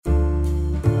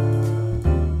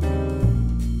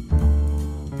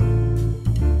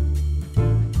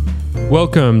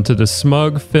Welcome to the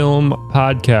Smug Film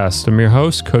Podcast. I'm your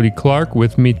host, Cody Clark.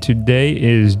 With me today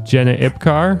is Jenna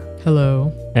Ipcar.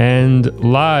 Hello. And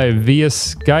live via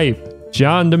Skype,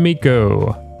 John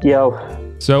D'Amico. Yo.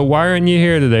 So why aren't you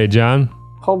here today, John?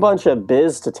 Whole bunch of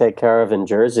biz to take care of in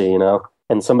Jersey, you know.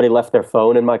 And somebody left their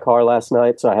phone in my car last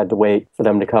night, so I had to wait for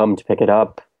them to come to pick it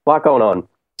up. A lot going on.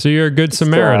 So you're a good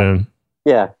Samaritan.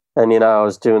 Yeah. And, you know, I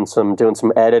was doing some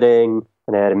editing,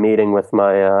 and I had a meeting with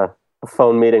my, a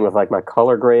phone meeting with, like, my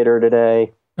color grader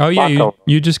today. Oh, yeah,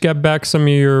 you just got back some of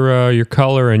your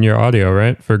color and your audio,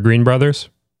 right, for Green Brothers?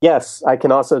 Yes, I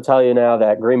can also tell you now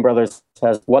that Green Brothers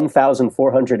has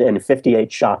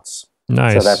 1,458 shots.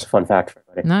 Nice. So that's a fun fact for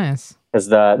everybody. Nice. Because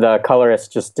the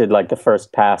colorist just did, like, the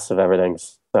first pass of everything,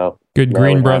 so... Good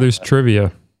Green Brothers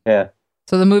trivia. Yeah.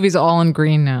 So the movie's all in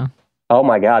green now. Oh,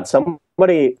 my God.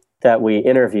 Somebody that we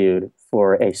interviewed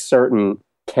for a certain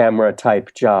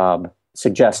camera-type job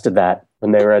suggested that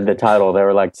when they read the title. They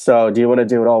were like, so do you want to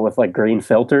do it all with like green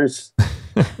filters?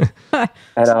 And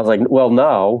I was like, well,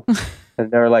 no. And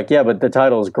they were like, yeah, but the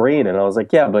title is green. And I was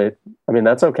like, yeah, but I mean,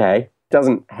 that's okay. It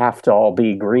doesn't have to all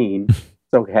be green.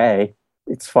 It's okay.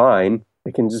 It's fine.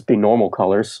 It can just be normal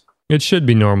colors. It should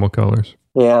be normal colors.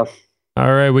 Yeah.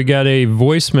 All right, we got a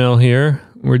voicemail here.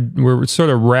 We're sort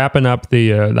of wrapping up the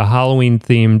Halloween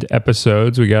themed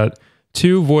episodes. We got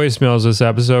 2 voicemails this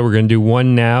episode. We're going to do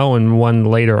one now and one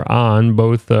later on,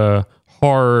 both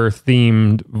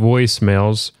horror-themed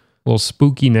voicemails. A little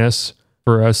spookiness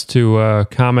for us to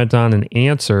comment on and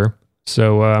answer.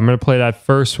 So I'm going to play that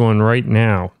first one right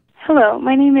now. Hello,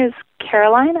 my name is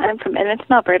Caroline. I'm from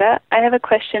Edmonton, Alberta. I have a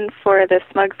question for the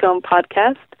Smug Film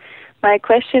Podcast. My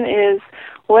question is,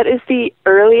 what is the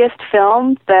earliest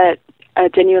film that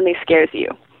genuinely scares you?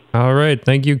 All right.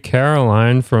 Thank you,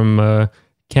 Caroline, from...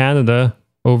 Canada,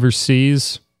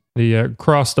 overseas,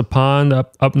 across the pond,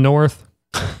 up north,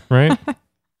 right?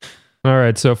 All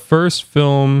right, so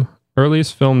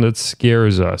earliest film that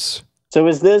scares us. So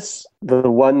is this the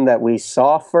one that we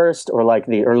saw first or like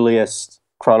the earliest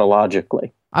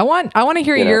chronologically? I want to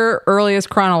hear your earliest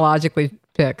chronologically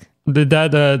pick. Did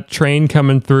that train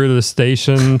coming through the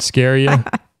station scare you?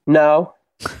 No.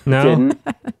 No?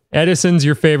 Edison's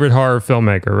your favorite horror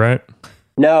filmmaker, right?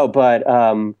 No, but...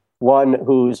 one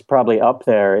who's probably up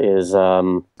there is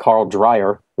Carl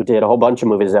Dreyer, who did a whole bunch of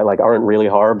movies that like aren't really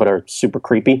horror but are super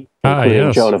creepy, including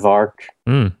yes. Joan of Arc.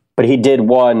 Mm. But he did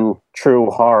one true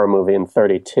horror movie in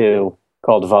 1932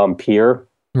 called Vampire.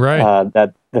 Right.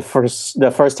 That the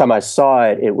first time I saw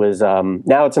it, it was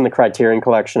now it's in the Criterion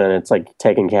Collection and it's like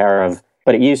taken care of.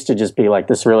 But it used to just be like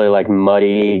this really like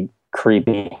muddy,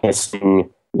 creepy, hissing,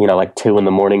 you know, like 2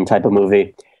 a.m. type of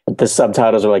movie. The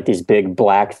subtitles are like these big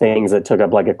black things that took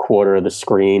up like a quarter of the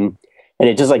screen. And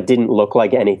it just like didn't look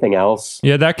like anything else.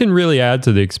 Yeah, that can really add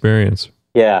to the experience.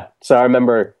 Yeah. So I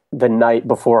remember the night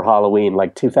before Halloween,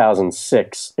 like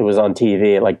 2006, it was on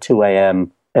TV at like 2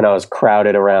 a.m. And I was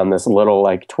crowded around this little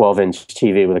like 12-inch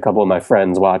TV with a couple of my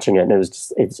friends watching it. And it was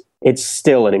just, it's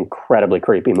still an incredibly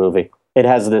creepy movie. It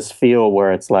has this feel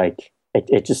where it's like,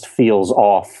 it just feels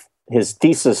off. His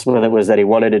thesis with it was that he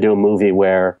wanted to do a movie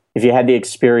where if you had the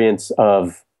experience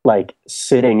of like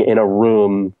sitting in a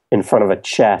room in front of a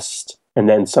chest and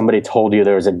then somebody told you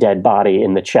there was a dead body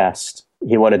in the chest,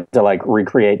 he wanted to like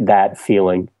recreate that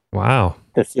feeling. Wow.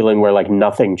 The feeling where like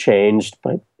nothing changed,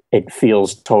 but it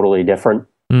feels totally different.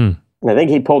 Mm. And I think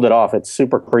he pulled it off. It's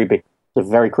super creepy. It's a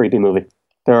very creepy movie.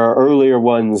 There are earlier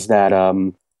ones that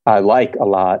I like a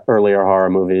lot, earlier horror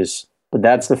movies, but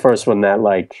that's the first one that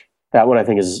I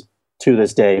think is to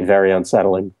this day very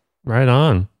unsettling. Right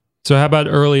on. So how about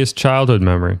earliest childhood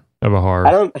memory of a horror?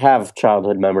 I don't have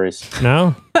childhood memories.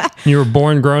 No? You were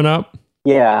born grown up?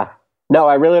 Yeah. No,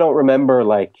 I really don't remember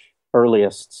like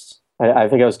earliest. I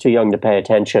think I was too young to pay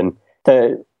attention.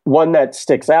 The one that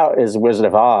sticks out is Wizard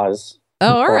of Oz.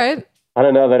 Oh, all right. I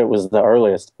don't know that it was the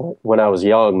earliest, but when I was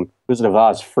young, Wizard of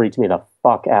Oz freaked me the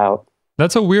fuck out.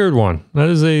 That's a weird one. That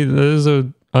is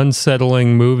a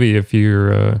unsettling movie if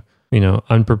you're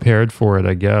unprepared for it,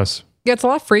 I guess. Yeah, it's a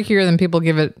lot freakier than people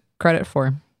give it credit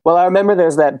for. Well, I remember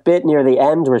there's that bit near the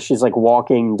end where she's like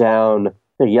walking down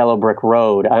the yellow brick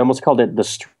road. I almost called it the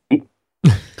street.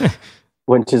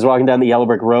 When she's walking down the yellow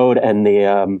brick road and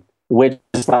the witch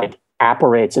just like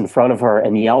apparates in front of her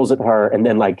and yells at her and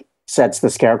then like sets the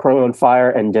scarecrow on fire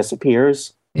and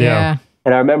disappears. Yeah.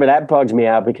 And I remember that bugged me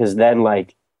out because then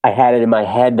like I had it in my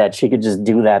head that she could just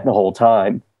do that the whole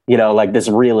time. You know, like this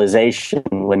realization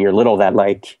when you're little that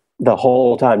like the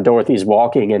whole time Dorothy's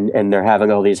walking and they're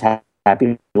having all these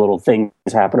happy little things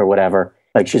happen or whatever,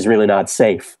 like she's really not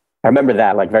safe. I remember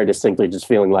that like very distinctly, just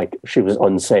feeling like she was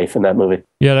unsafe in that movie.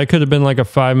 Yeah, that could have been like a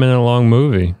 5-minute long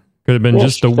movie. Could have been Yeah,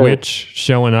 just the sure. witch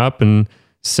showing up and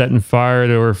setting fire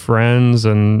to her friends,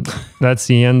 and that's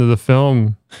the end of the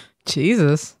film.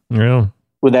 Jesus. Yeah.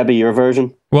 Would that be your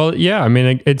version? Well, yeah. I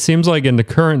mean, it seems like in the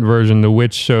current version, the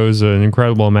witch shows an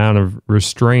incredible amount of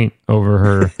restraint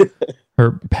over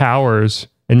her powers.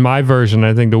 In my version,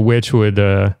 I think the witch would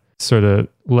sort of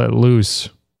let loose.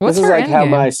 What's This is her like how endgame?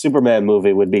 my Superman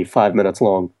movie would be 5 minutes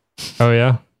long. Oh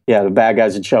yeah. Yeah, the bad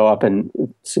guys would show up and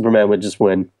Superman would just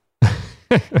win.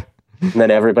 And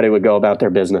then everybody would go about their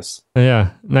business.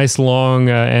 Yeah. Nice long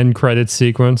end credit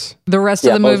sequence. The rest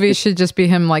Yeah, of the most movie people- should just be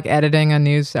him like editing a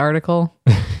news article.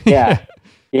 Yeah.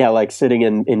 Yeah, like sitting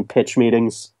in pitch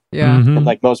meetings. Yeah. Mhm. And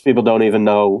like most people don't even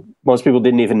know, most people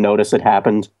didn't even notice it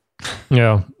happened.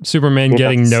 Yeah. Superman Yes.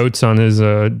 getting notes on his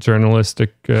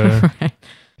journalistic Right.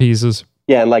 pieces.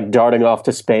 Yeah, and like darting off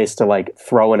to space to like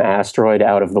throw an asteroid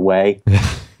out of the way.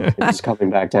 And just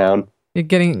coming back down. You're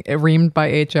getting reamed by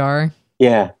HR.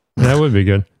 Yeah. That would be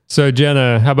good. So,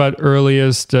 Jenna, how about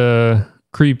earliest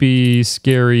creepy,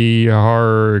 scary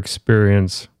horror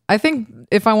experience? I think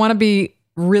if I want to be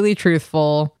really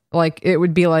truthful, like it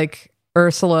would be like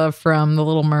Ursula from The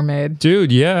Little Mermaid,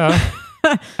 Dude, yeah.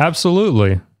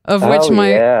 Absolutely. of which Oh, my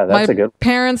yeah, that's my a good-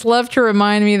 parents love to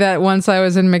remind me that once I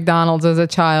was in McDonald's as a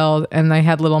child and they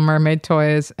had Little Mermaid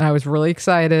toys and I was really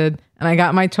excited and I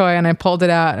got my toy and I pulled it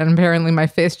out and apparently my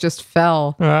face just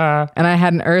fell. Ah. And I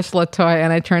had an Ursula toy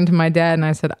and I turned to my dad and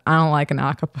I said, I don't like an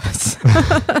octopus.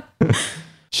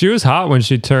 She was hot when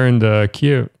she turned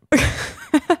cute.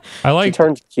 I She like,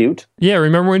 turned cute. yeah,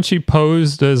 remember when she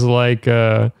posed as like,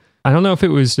 I don't know if it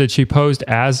was that she posed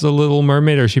as the Little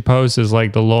Mermaid or she posed as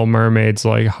like the Little Mermaid's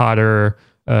like hotter.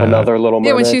 Another little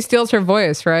Yeah, mermaid. when she steals her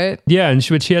voice, right? Yeah, and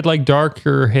she had like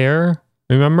darker hair.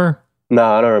 Remember? No,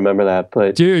 I don't remember that.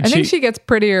 But Dude, I think she gets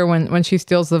prettier when she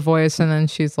steals the voice and then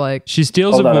she's like, she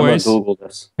steals hold a on, I'm gonna voice Google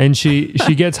this. and she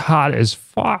gets hot as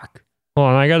fuck. Hold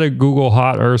on, I gotta Google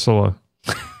hot Ursula.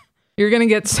 you're going to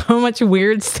get so much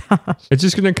weird stuff. It's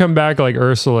just gonna come back like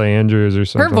Ursula Andrews or Her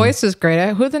something. voice is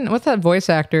great. What's that voice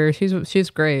actor? She's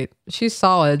great. She's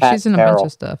solid. Pat She's in a bunch Carroll.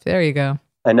 of stuff. There you go.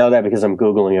 I know that because I'm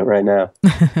Googling it right now.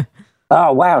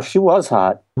 Oh, wow. She was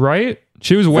hot. Right?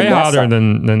 She was way Vanessa. hotter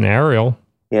than Ariel.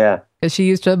 Yeah. Because she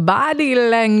used her body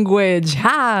language.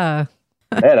 Ha!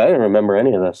 Man, I didn't remember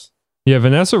any of this. Yeah,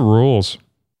 Vanessa rules.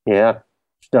 Yeah,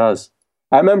 she does.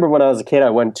 I remember when I was a kid, I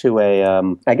went to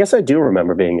I guess I do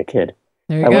remember being a kid.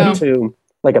 There you I go. went to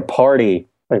like a party,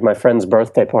 like my friend's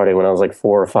birthday party when I was like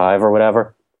 4 or 5 or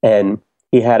whatever. And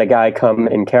he had a guy come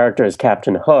in character as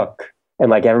Captain Hook. And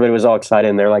like everybody was all excited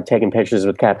and they're like taking pictures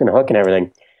with Captain Hook and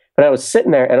everything. But I was sitting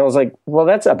there and I was like, well,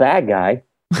 that's a bad guy.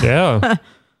 Yeah.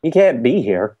 He can't be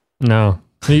here. No.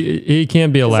 He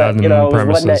can't be 'Cause allowed that, in it was when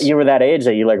premises. you were that age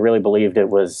that you like really believed it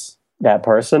was that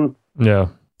person. Yeah.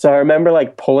 So I remember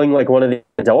like pulling like one of the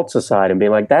adults aside and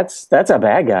being like, that's a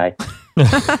bad guy.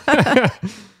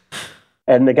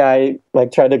 And the guy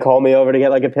like tried to call me over to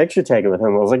get like a picture taken with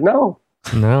him. I was like, no.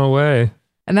 No way.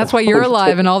 And that's why you're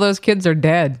alive and all those kids are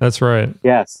dead. That's right.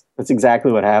 Yes, that's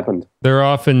exactly what happened. They're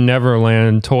off in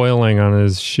Neverland toiling on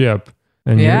his ship.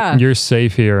 And Yeah. you're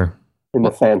safe here. In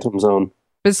the Phantom Zone.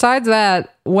 Besides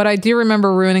that, what I do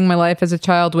remember ruining my life as a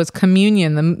child was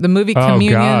Communion, the movie Oh,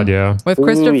 Communion God, yeah. with Ooh,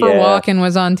 Christopher yeah. Walken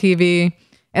was on TV.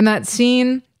 And that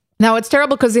scene, now it's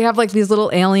terrible because they have like these little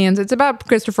aliens. It's about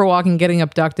Christopher Walken getting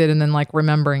abducted and then like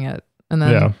remembering it and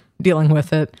then Yeah. dealing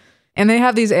with it. And they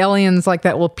have these aliens like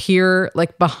that will peer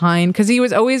like behind because he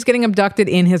was always getting abducted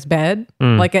in his bed,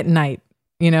 like at night.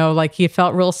 You know, like he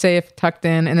felt real safe, tucked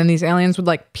in, and then these aliens would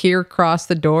like peer across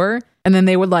the door, and then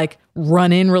they would like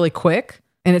run in really quick,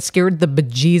 and it scared the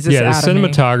bejesus Yeah, the out of me.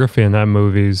 cinematography in that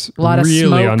movie's A lot of really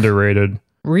smoke. underrated.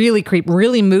 Really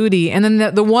really moody. And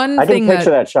then the one I thing can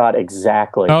picture that shot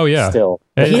exactly. Oh, yeah. Still.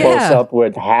 Yeah. Close up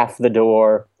with half the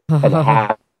door and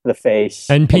half the face.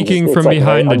 And peeking just- from it's, like,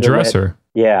 behind the very underlit. dresser.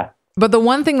 Yeah. But the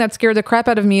one thing that scared the crap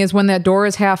out of me is when that door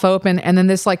is half open and then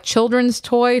this like children's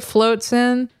toy floats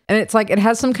in and it's like it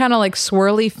has some kind of like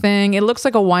swirly thing. It looks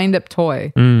like a wind up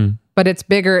toy, but it's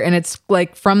bigger and it's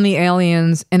like from the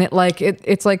aliens and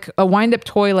it's like a wind up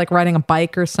toy like riding a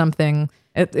bike or something.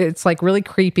 It's like really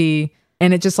creepy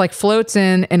and it just like floats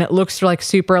in and it looks like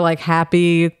super like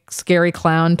happy scary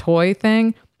clown toy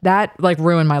thing. That like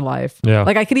ruined my life. Yeah.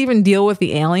 Like I could even deal with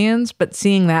the aliens, but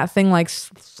seeing that thing like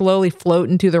slowly float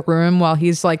into the room while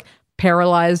he's like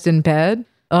paralyzed in bed,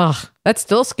 that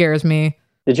still scares me.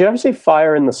 Did you ever see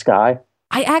Fire in the Sky?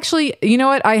 I actually, you know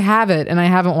what? I have it and I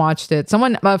haven't watched it.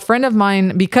 A friend of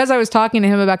mine, because I was talking to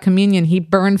him about Communion, he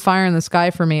burned Fire in the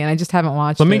Sky for me and I just haven't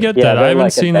watched it. Let me get Yeah, that. I they're haven't like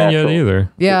a seen it yet natural-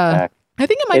 either. Yeah. Feedback. I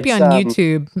think it might be It's, on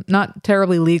YouTube. Not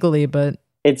terribly legally, but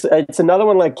It's another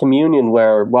one like Communion,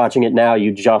 where watching it now,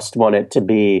 you just want it to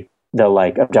be the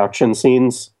like abduction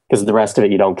scenes, because the rest of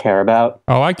it you don't care about.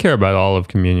 Oh, I care about all of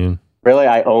Communion. Really,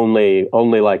 I only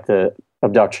like the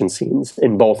abduction scenes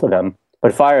in both of them.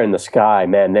 But Fire in the Sky,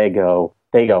 man, they go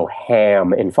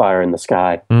ham in Fire in the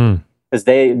Sky. Because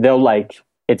they'll like,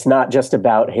 it's not just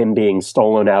about him being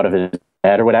stolen out of his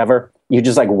bed or whatever. You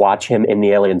just like watch him in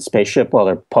the alien spaceship while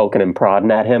they're poking and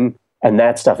prodding at him, and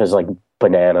that stuff is like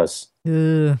bananas.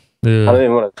 Ugh. I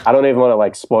don't even want to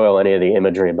like spoil any of the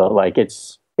imagery, but like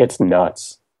it's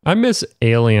nuts. I miss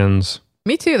Aliens.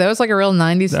 Me too. That was like a real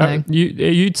 90s thing.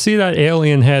 You'd see that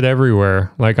alien head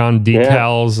everywhere, like on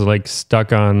decals, like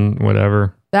stuck on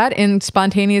whatever. That and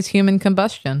spontaneous human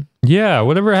combustion. Yeah,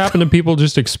 whatever happened to people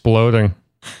just exploding?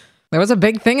 That was a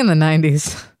big thing in the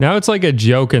 90s. Now it's like a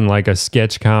joke and like a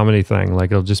sketch comedy thing.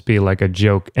 Like it'll just be like a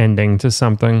joke ending to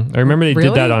something. I remember they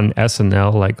did that on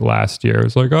SNL like last year.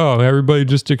 It's like, oh, everybody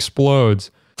just explodes.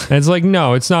 And it's like,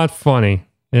 no, it's not funny.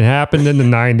 It happened in the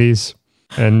 90s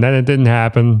and then it didn't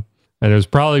happen. And it was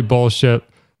probably bullshit.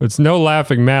 It's no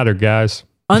laughing matter, guys.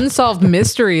 Unsolved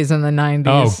Mysteries in the 90s.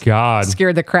 Oh, God.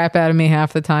 Scared the crap out of me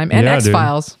half the time. And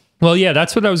X-Files. Dude. Well, yeah,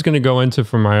 that's what I was going to go into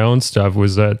for my own stuff,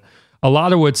 was that a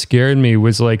lot of what scared me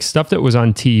was like stuff that was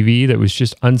on TV that was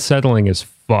just unsettling as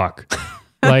fuck.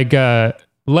 Like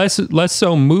less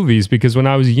so movies, because when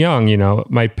I was young, you know,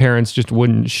 my parents just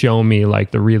wouldn't show me like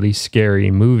the really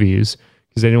scary movies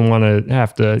because they didn't want to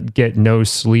have to get no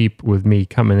sleep with me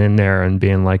coming in there and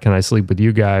being like, can I sleep with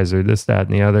you guys, or this, that,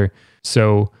 and the other.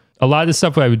 So a lot of the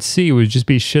stuff I would see would just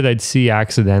be shit I'd see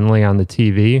accidentally on the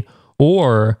TV,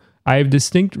 or I have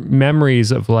distinct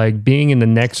memories of like being in the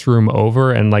next room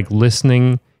over and like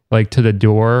listening like to the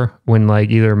door when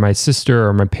like either my sister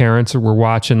or my parents were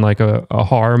watching like a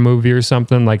horror movie or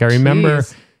something. Like I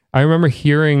remember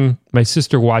hearing my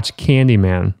sister watch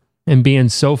Candyman and being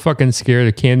so fucking scared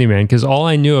of Candyman because all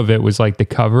I knew of it was like the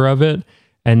cover of it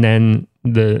and then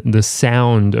the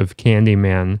sound of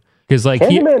Candyman. Because like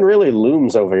Candyman really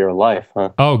looms over your life, huh?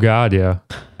 Oh God, yeah.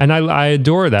 And I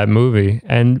adore that movie.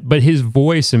 But his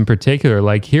voice in particular,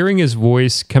 like hearing his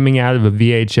voice coming out of a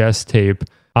VHS tape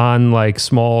on like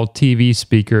small TV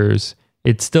speakers,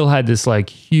 it still had this like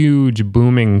huge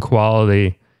booming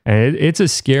quality. And it's a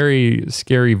scary,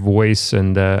 scary voice.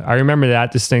 And I remember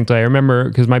that distinctly. I remember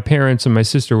because my parents and my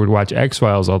sister would watch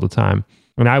X-Files all the time.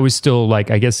 And I was still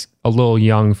like, I guess, a little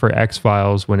young for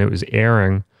X-Files when it was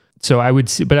airing. So I would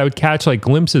see, but I would catch like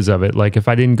glimpses of it. Like if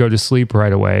I didn't go to sleep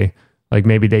right away, like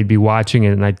maybe they'd be watching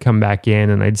it and I'd come back in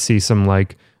and I'd see some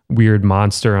like weird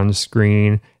monster on the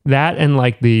screen. That and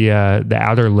like the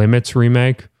Outer Limits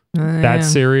remake, that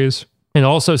series. And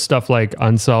also stuff like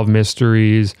Unsolved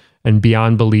Mysteries and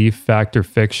Beyond Belief, Fact or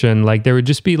Fiction. Like there would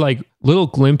just be like little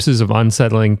glimpses of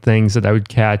unsettling things that I would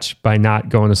catch by not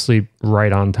going to sleep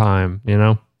right on time, you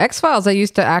know? X-Files I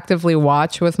used to actively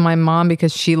watch with my mom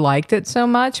because she liked it so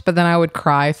much, but then I would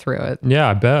cry through it. Yeah,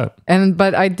 I bet.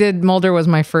 But Mulder was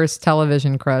my first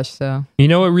television crush, so. You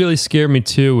know what really scared me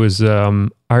too was I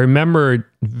remember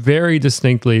very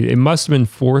distinctly, it must have been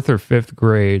 4th or 5th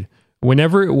grade,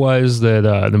 whenever it was that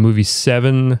the movie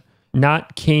Seven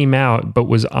not came out, but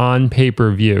was on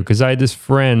pay-per-view, because I had this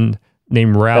friend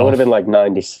named Ralph. That would have been like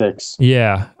 96.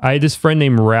 Yeah, I had this friend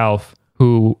named Ralph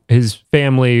who his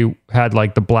family had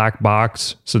like the black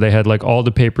box. So they had like all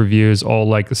the pay-per-views, all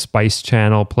like the Spice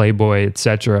Channel, Playboy,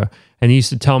 etc. And he used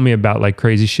to tell me about like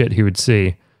crazy shit he would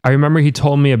see. I remember he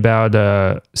told me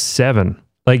about Seven.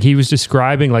 Like he was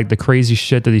describing like the crazy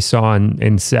shit that he saw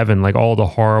in Seven, like all the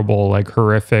horrible, like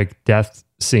horrific death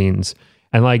scenes.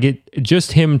 And like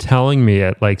just him telling me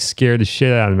it like scared the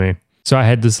shit out of me. So I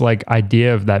had this like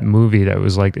idea of that movie that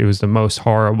was like, it was the most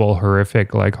horrible,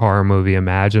 horrific, like horror movie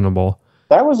imaginable.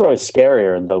 That was always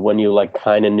scarier, though, when you like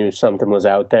kind of knew something was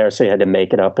out there, so you had to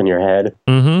make it up in your head.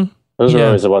 Mm-hmm. Those were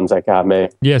always the ones that got me.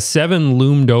 Yeah, Seven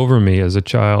loomed over me as a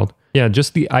child. Yeah,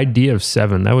 just the idea of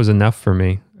Seven, that was enough for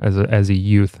me as a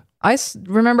youth. I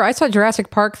remember I saw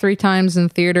Jurassic Park 3 times in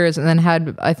theaters and then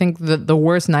had, I think, the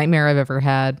worst nightmare I've ever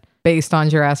had based on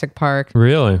Jurassic Park.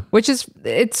 Really?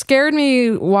 It scared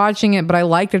me watching it, but I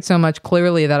liked it so much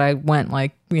clearly that I went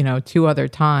like, 2 other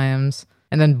times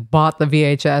and then bought the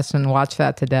VHS and watched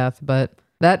that to death. But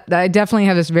that I definitely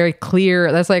have this very clear,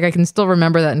 that's like, I can still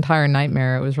remember that entire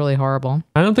nightmare. It was really horrible.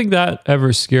 I don't think that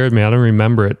ever scared me. I don't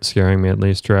remember it scaring me, at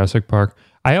least, Jurassic Park.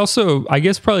 I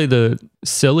guess probably the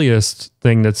silliest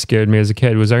thing that scared me as a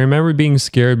kid was I remember being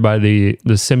scared by the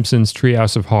Simpsons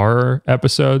Treehouse of Horror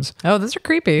episodes. Oh, those are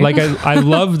creepy. Like I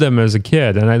loved them as a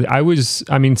kid.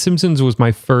 And Simpsons was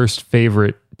my first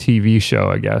favorite TV show,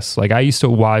 I guess. Like I used to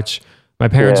watch My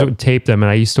parents Yeah. would tape them, and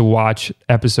I used to watch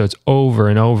episodes over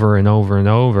and over and over and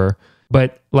over.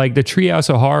 But like the Treehouse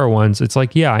of Horror ones, it's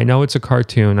like, yeah, I know it's a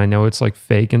cartoon. I know it's like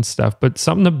fake and stuff, but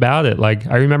something about it. Like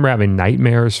I remember having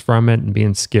nightmares from it and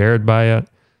being scared by it.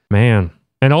 Man.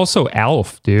 And also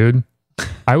Alf, dude.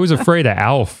 I was afraid of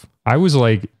Alf. I was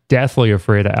like deathly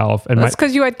afraid of Alf. And That's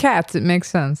because you had cats. It makes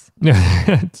sense.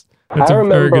 that's I a very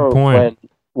remember good point.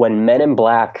 when Men in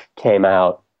Black came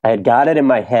out, I had got it in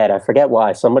my head. I forget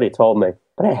why. Somebody told me.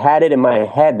 But I had it in my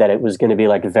head that it was going to be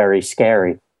like very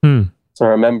scary. So I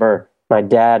remember my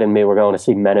dad and me were going to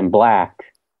see Men in Black.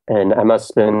 And I must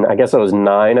have been, I guess I was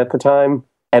 9 at the time.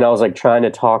 And I was like trying to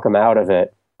talk him out of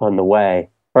it on the way.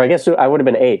 Or I guess I would have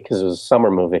been 8 because it was a summer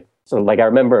movie. So like I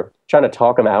remember trying to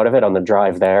talk him out of it on the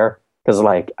drive there. Because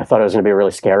like I thought it was going to be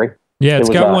really scary. Yeah, it's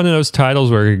It was got not. one of those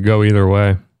titles where it could go either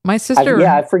way. My sister,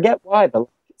 I forget why, but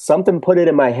something put it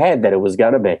in my head that it was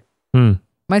going to be.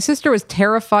 my sister was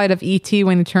terrified of E.T.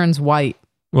 when he turns white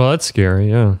Well, that's scary,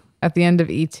 yeah. at the end of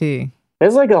E.T.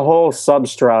 There's like a whole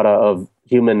substrata of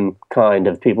humankind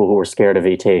of people who were scared of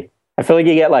ET. I feel like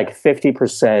you get like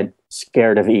 50%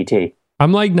 scared of ET.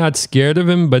 I'm like not scared of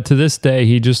him, but to this day,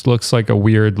 he just looks like a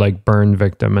weird like burn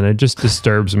victim, and it just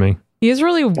disturbs me. He is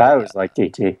really I always liked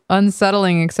ET.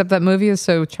 unsettling, except that movie is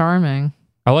so charming.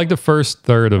 I like the first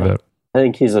third of it. I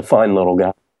think he's a fine little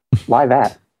guy. Why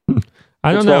that? I What's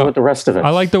don't wrong know. with the rest of it? I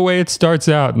like the way it starts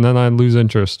out, and then I lose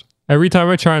interest. Every time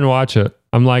I try and watch it,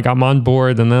 I'm like, I'm on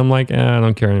board, and then I'm like, I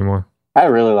don't care anymore. I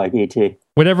really like ET.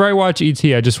 Whenever I watch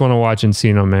E.T., I just want to watch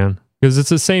Encino Man. Because it's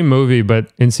the same movie,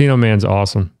 but Encino Man's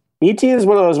awesome. ET is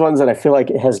one of those ones that I feel like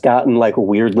it has gotten like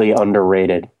weirdly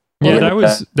underrated. Yeah,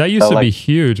 Like, that used to like, be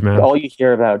huge, man. all you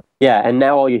hear about, and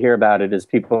now all you hear about it is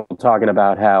people talking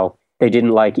about how they didn't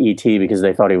like ET because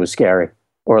they thought he was scary,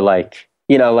 or like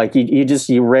like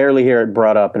you rarely hear it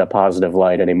brought up in a positive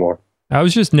light anymore. I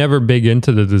was just never big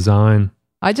into the design.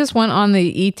 I just went on the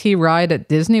E.T. ride at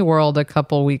Disney World a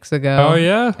couple weeks ago. Oh,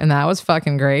 yeah? And that was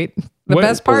fucking great. The What-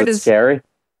 best part Was it is, scary.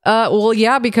 well,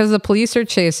 yeah, because the police are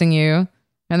chasing you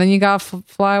and then you got to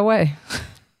fly away.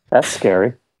 That's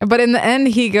scary. But in the end,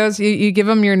 he goes, you give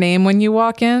him your name when you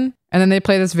walk in. And then they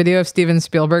play this video of Steven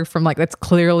Spielberg from like, that's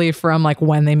clearly from like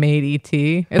when they made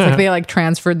E.T. It's like they like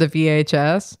transferred the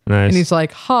VHS. Nice. And he's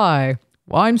like, hi,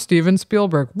 I'm Steven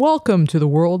Spielberg. Welcome to the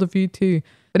world of E.T.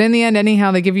 But in the end,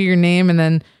 anyhow, they give you your name and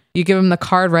then you give him the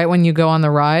card right when you go on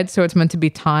the ride. So it's meant to be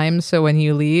timed. So when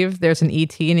you leave, there's an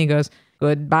E.T. and he goes,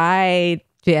 goodbye,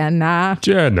 Jenna.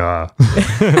 Jenna.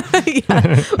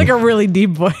 Yeah, like a really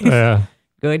deep voice. Yeah.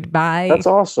 Goodbye, That's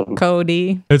awesome.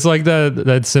 Cody. It's like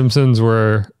that Simpsons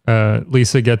where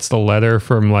Lisa gets the letter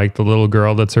from like the little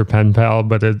girl that's her pen pal,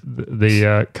 but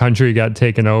the country got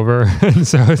taken over. And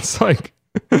so it's like,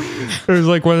 it was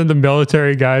like one of the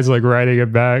military guys like writing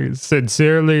it back.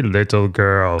 Sincerely, little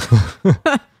girl.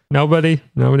 Nobody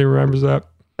remembers that.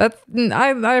 That's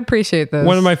I appreciate this.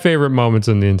 One of my favorite moments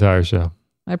in the entire show.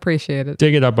 I appreciate it.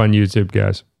 Dig it up on YouTube,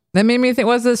 guys. That made me think.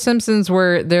 Was the Simpsons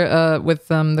where they're with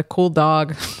the cool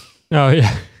dog? Oh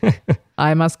yeah.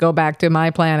 I must go back to my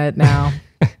planet now.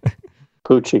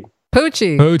 Poochie.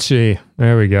 Poochie. Poochie.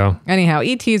 There we go. Anyhow,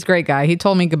 E.T.'s great guy. He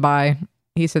told me goodbye.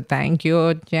 He said, "Thank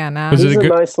you, Jenna." Was it He's a a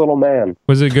good- nice little man.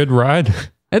 Was it a good ride?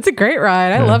 It's a great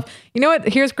ride. I Yeah. love. You know what?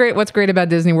 Here's great. What's great about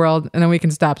Disney World, and then we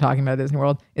can stop talking about Disney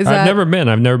World. Is that I've never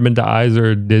been to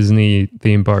either Disney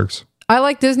theme parks. I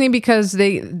like Disney because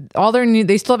they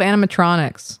still have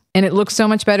animatronics and it looks so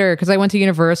much better because I went to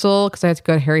Universal because I had to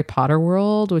go to Harry Potter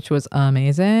World, which was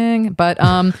amazing. But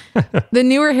the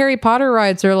newer Harry Potter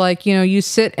rides are like, you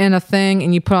sit in a thing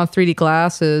and you put on 3D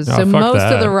glasses. Oh, So fuck most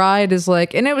that. of the ride is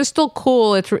like, and it was still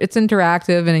cool. It's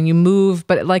interactive and you move,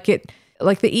 but like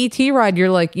the ET ride, you're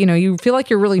like, you feel like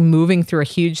you're really moving through a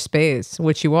huge space,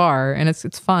 which you are. And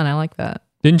it's fun. I like that.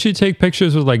 Didn't you take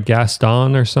pictures with like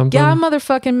Gaston or something? Yeah, I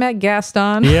motherfucking met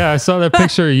Gaston. Yeah, I saw that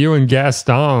picture of you and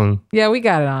Gaston. Yeah, we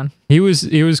got it on. He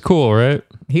was cool, right?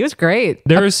 He was great.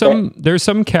 There's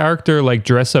some character like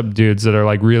dress up dudes that are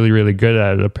like really, really good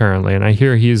at it apparently, and I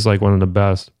hear he's like one of the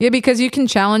best. Yeah, because you can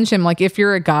challenge him. Like if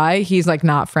you're a guy, he's like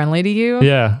not friendly to you.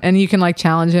 Yeah. And you can like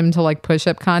challenge him to like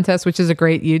push-up contests, which is a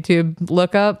great YouTube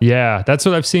lookup. Yeah, that's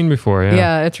what I've seen before. Yeah.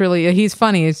 Yeah, it's really he's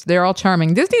funny. They're all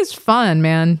charming. Disney's fun,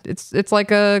 man. It's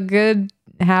like a good,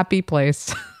 happy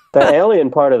place. The alien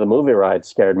part of the movie ride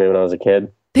scared me when I was a kid.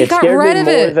 They it got scared rid me of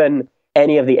more it. than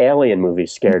any of the alien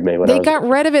movies scared me when I They was got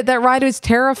rid of it. That ride was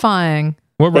terrifying.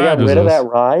 What They ride got was rid of this? that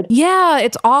ride. Yeah,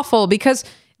 it's awful because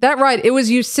that ride, it was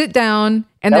you sit down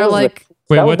and That they're was like,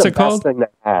 Wait, that was what's the it called? best thing they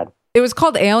had. it was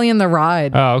called Alien the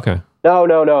Ride. Oh, okay. No,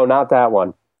 not that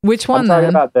one. Which one I'm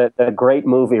talking then? about the great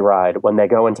movie ride when they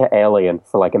go into Alien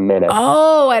for like a minute.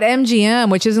 Oh, at MGM,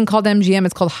 which isn't called MGM.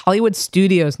 It's called Hollywood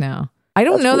Studios now. I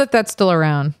don't know that that's still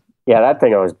around. Yeah, that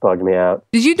thing always bugged me out.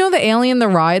 Did you know the Alien the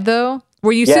ride though?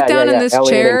 Where you sit down in this Alien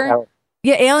chair? Encounter.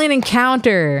 Yeah, Alien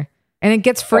Encounter. And it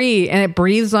gets free and it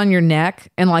breathes on your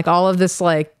neck and like all of this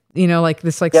like,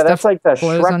 this like Yeah, stuff that's like the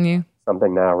blows Shrek on you.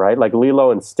 something now, right? Like Lilo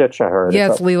and Stitch, I heard.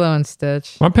 Yeah, it's Lilo and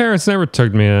Stitch. My parents never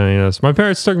took me to any of this. My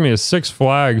parents took me to Six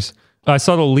Flags. I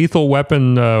saw the Lethal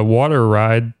Weapon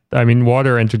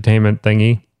water entertainment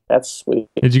thingy. That's sweet.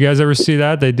 Did you guys ever see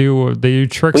that? They do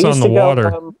tricks We on used the to go,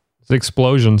 water. It's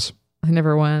explosions. I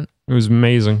never went. It was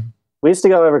amazing. We used to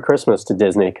go every Christmas to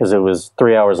Disney because it was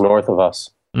 3 hours north of us.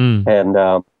 Mm.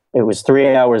 And it was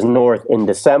 3 hours north in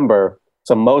December.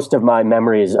 So most of my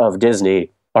memories of Disney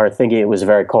are thinking it was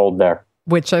very cold there.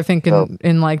 Which I think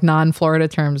in like non-Florida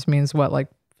terms means what, like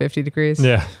 50 degrees?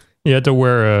 Yeah. You had to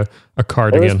wear a It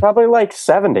cardigan. was probably like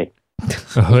 70. A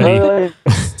hoodie. Probably like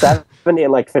 70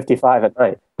 and like 55 at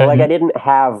night. But like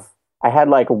I had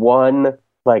like one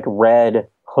like red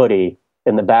hoodie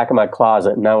in the back of my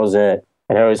closet and that was it.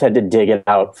 And I always had to dig it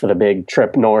out for the big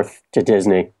trip north to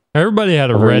Disney. Everybody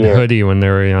had a Every red year. hoodie when they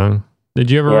were young.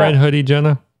 Did you have a Yeah. red hoodie,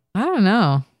 Jenna? I don't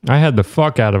know. I had the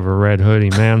fuck out of a red hoodie,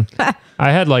 man.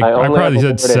 I had like, I only probably ever wore said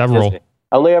it at several. Disney.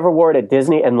 I only ever wore it at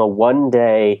Disney and the one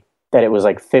day that it was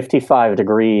like 55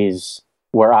 degrees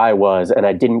where I was and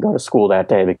I didn't go to school that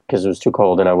day because it was too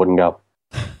cold and I wouldn't go.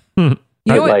 You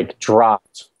know I what? like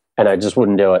dropped and I just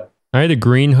wouldn't do it. I had a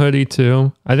green hoodie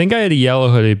too. I think I had a yellow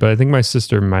hoodie, but I think my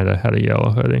sister might have had a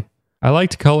yellow hoodie. I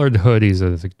liked colored hoodies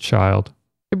as a child.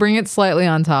 To bring it slightly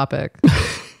on topic.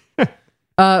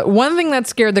 One thing that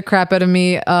scared the crap out of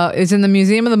me is in the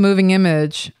Museum of the Moving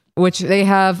Image, which they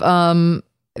have.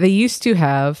 They used to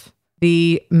have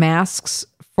the masks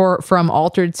from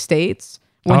Altered States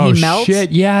when he melts.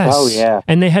 Shit, yes. Oh, yeah.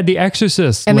 And they had the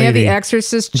Exorcist And they have lady, the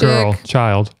Exorcist chick. girl,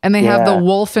 child. And they have Yeah. the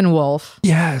Wolf and Wolf.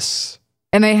 Yes.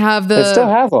 And they have They still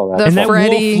have all that. the And that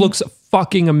Freddy. wolf looks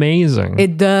fucking amazing.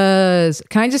 It does.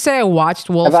 Can I just say I watched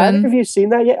Have either Wolfen? of you seen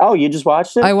that yet? Oh, you just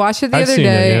watched it? I watched it the I've other seen it,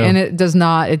 day, yeah. and it did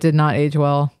not age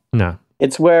well. No.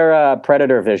 It's where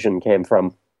Predator Vision came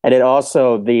from. And it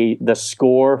also, the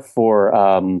score for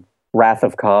Wrath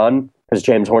of Khan, because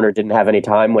James Horner didn't have any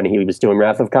time when he was doing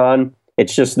Wrath of Khan.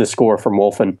 It's just the score from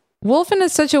Wolfen. Wolfen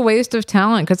is such a waste of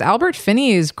talent because Albert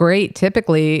Finney is great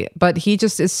typically, but he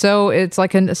just is it's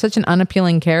like such an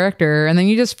unappealing character, and then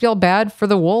you just feel bad for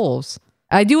the wolves.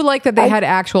 I do like that they had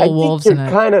actual wolves in you're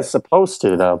it. kind of supposed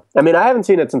to, though. I mean, I haven't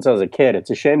seen it since I was a kid. It's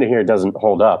a shame to hear it doesn't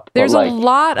hold up. There's but, a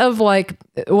lot of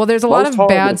there's a lot of most horror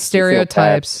bad movies, you feel bad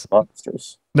stereotypes. for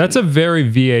monsters. That's a very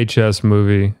VHS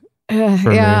movie.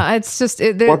 for Yeah, it's just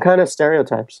What kind of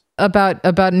stereotypes?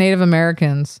 about Native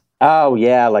Americans. Oh,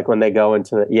 yeah, like when they go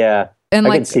into the... Yeah, And I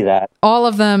like can see that. all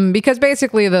of them, because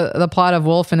basically the plot of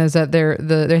Wolfen is that they're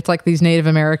it's like these Native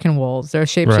American wolves. They're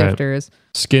shapeshifters. Or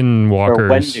Skinwalkers.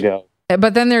 Wendigo.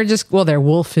 But then they're just they're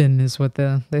wolfen is what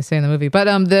they say in the movie. But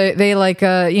they like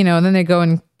and then they go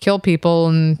and kill people,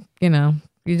 and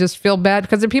you just feel bad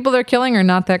because the people they're killing are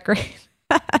not that great.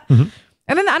 Mm-hmm.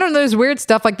 And then I don't know, there's weird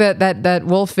stuff like that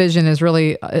wolf vision is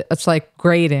really it's like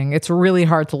grating. It's really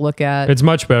hard to look at. It's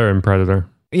much better in Predator.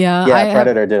 Yeah, Yeah,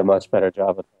 Predator did a much better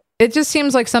job of that. it just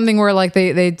seems like something where like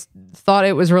they thought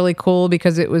it was really cool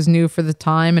because it was new for the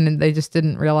time, and they just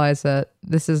didn't realize that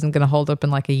this isn't going to hold up in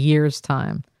like a year's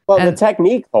time. Well, And- the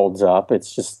technique holds up.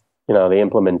 It's just, the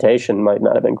implementation might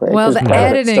not have been great. Well, 'cause the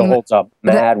Predator editing- still holds up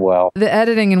mad well. The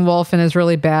editing in Wolfen is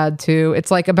really bad too.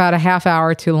 It's like about a half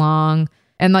hour too long,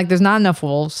 and like there's not enough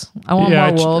wolves. I want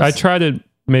more wolves. I tried it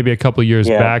maybe a couple of years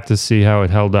Yeah. back to see how it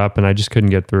held up, and I just couldn't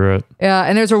get through it. Yeah,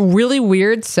 and there's a really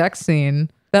weird sex scene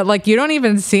that like you don't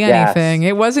even see Yes. anything.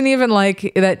 It wasn't even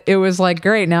like that. It was like,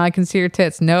 great, now I can see your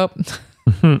tits. Nope.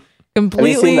 Have you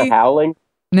Completely. seen The Howling?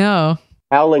 No.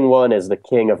 Howling 1 is the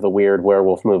king of the weird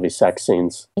werewolf movie sex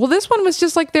scenes. Well, this one was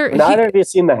just like there. Neither of you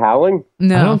seen The Howling? I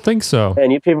No. don't think so.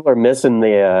 And you people are missing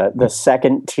the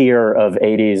second tier of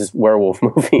 80s werewolf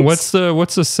movies. What's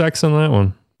the sex on that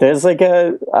one? There's like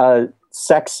a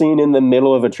sex scene in the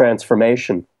middle of a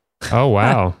transformation. Oh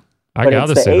wow, I But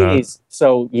gotta it's the say 80s,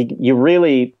 so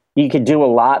you could do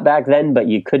a lot back then, but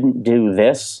you couldn't do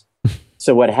this.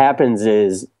 So what happens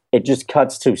is it just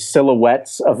cuts to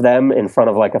silhouettes of them in front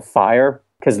of like a fire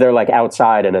because they're like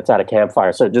outside and it's at a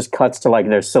campfire. So it just cuts to like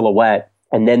their silhouette,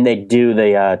 and then they do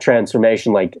the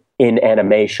transformation like in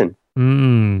animation. that.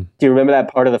 Mm. Do you remember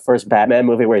that part of the first Batman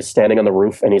movie where he's standing on the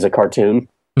roof and he's a cartoon?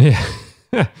 Yeah,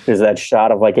 There's that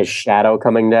shot of like his shadow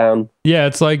coming down. yeah.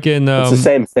 It's like in It's the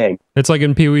same thing. It's like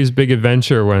in Pee Wee's Big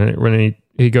Adventure when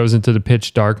he goes into the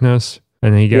pitch darkness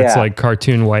And he gets Yeah. like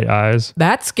cartoon white eyes.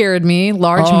 That scared me.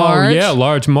 Large Marge. Yeah,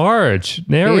 Large Marge.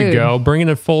 There we Dude. go. Bringing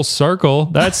it full circle.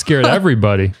 That scared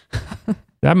everybody.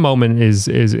 That moment is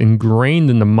ingrained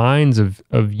in the minds of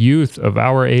youth of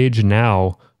our age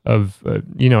now. Of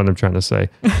you know what I'm trying to say.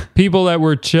 People that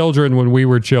were children when we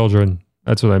were children.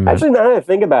 That's what I meant. Actually, now that I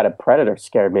think about it, Predator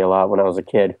scared me a lot when I was a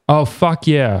kid. Oh, fuck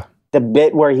yeah. The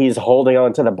bit where he's holding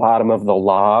onto the bottom of the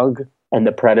log and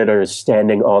the Predator is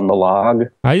standing on the log.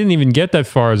 I didn't even get that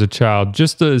far as a child.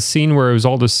 Just the scene where it was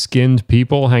all the skinned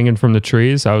people hanging from the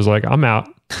trees. I was like, I'm out.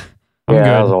 I'm Yeah,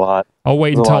 that good. was a lot. I'll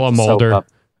wait It was a until lot I'm to soak older. up.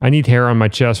 I need hair on my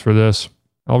chest for this.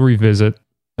 I'll revisit.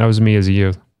 That was me as a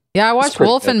youth. Yeah, I watched pretty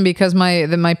Wolfen because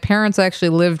my parents actually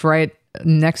lived right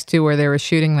next to where they were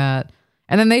shooting that.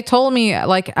 And then they told me,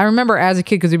 like, I remember as a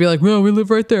kid, because they'd be like, well, we live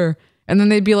right there. And then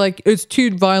they'd be like, it's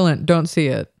too violent. Don't see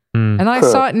it. And I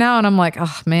saw it now and I'm like,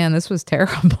 oh man, this was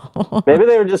terrible. Maybe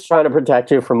they were just trying to protect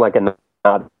you from like a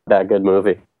not that good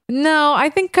movie. No, I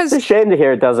think It's a because shame to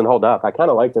hear it doesn't hold up. I kind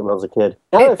of liked it when I was a kid.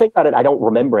 Now that I think about it, I don't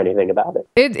remember anything about it.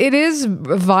 it is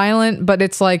violent, but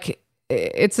it's like,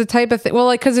 it's the type of thing. Well,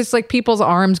 like, because it's like people's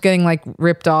arms getting like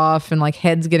ripped off and like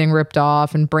heads getting ripped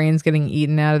off and brains getting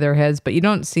eaten out of their heads, but you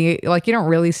don't see it. Like, you don't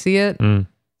really see it.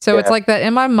 So it's Yeah. like that.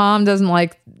 And my mom doesn't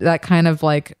like that kind of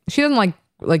like, she doesn't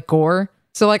like gore.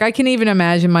 So like, I can even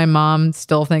imagine my mom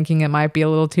still thinking it might be a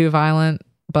little too violent,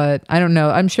 but I don't know.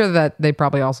 I'm sure that they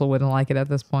probably also wouldn't like it at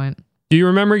this point. Do you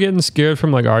remember getting scared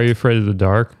from like Are You Afraid of the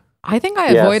Dark? I think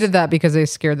I Yes. avoided that because they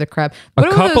scared the crap. A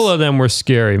couple of them were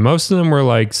scary. Most of them were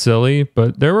like silly,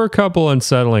 but there were a couple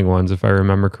unsettling ones if I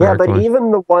remember Yeah, correctly. but even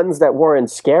the ones that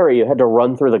weren't scary, you had to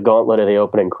run through the gauntlet of the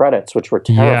opening credits, which were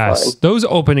terrifying. Yes, those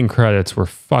opening credits were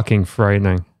fucking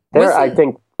frightening. They're, I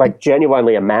think, like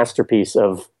genuinely a masterpiece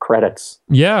of credits.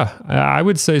 Yeah, I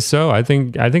would say so. I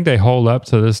think they hold up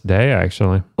to this day.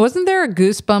 Actually, Wasn't there a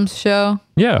Goosebumps show?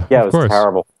 yeah, Yeah, it of was course.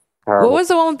 terrible. What was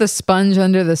the one with the sponge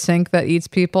under the sink that eats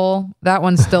people? That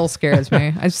one still scares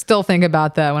me. I still think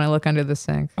about that when I look under the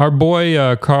sink. Our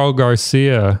boy Carl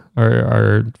Garcia,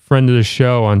 our friend of the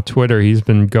show on Twitter, he's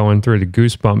been going through the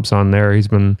Goosebumps on there. He's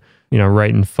been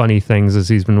writing funny things as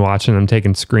he's been watching them,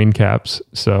 taking screen caps.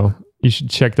 So you should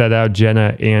check that out,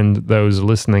 Jenna, and those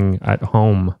listening at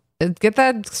home. Get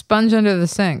that sponge under the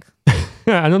sink.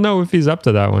 I don't know if he's up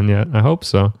to that one yet. I hope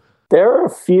so. There are a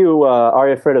few Are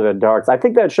You Afraid of the Dark? I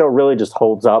think that show really just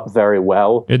holds up very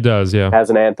well. It does, yeah. As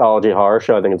an anthology horror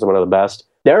show, I think it's one of the best.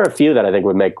 There are a few that I think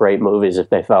would make great movies if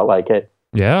they felt like it.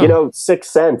 Yeah. You know, Sixth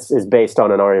Sense is based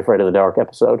on an Are You Afraid of the Dark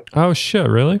episode. Oh shit,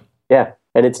 really? Yeah,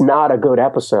 and it's not a good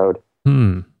episode.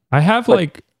 I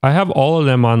have all of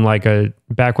them on like a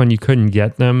back when you couldn't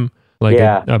get them, like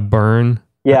Yeah. a burn.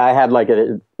 Yeah, I had like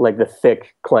the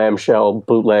thick clamshell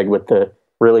bootleg with the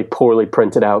really poorly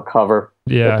printed out cover.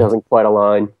 Yeah. It doesn't quite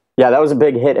align. Yeah, that was a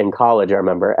big hit in college, I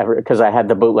remember, because I had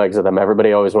the bootlegs of them.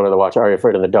 Everybody always wanted to watch Are You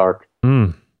Afraid of the Dark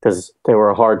because they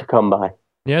were hard to come by.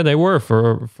 Yeah, they were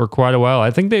for quite a while. I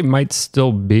think they might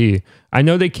still be. I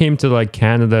know they came to like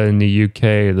Canada and the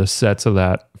UK, the sets of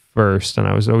that first, and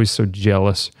I was always so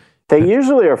jealous. They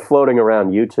usually are floating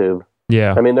around YouTube.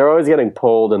 Yeah. I mean, they're always getting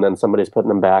pulled and then somebody's putting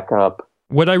them back up.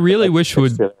 What I really wish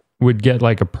would get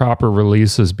like a proper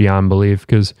release is Beyond Belief,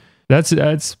 because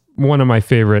that's one of my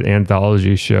favorite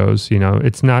anthology shows.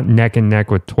 It's not neck and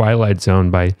neck with Twilight Zone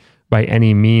by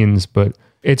any means, but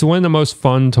it's one of the most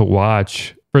fun to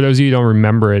watch. For those of you who don't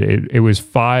remember it was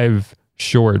 5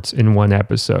 shorts in one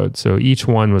episode. So each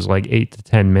one was like 8 to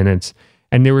 10 minutes,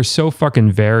 and they were so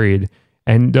fucking varied.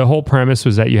 And the whole premise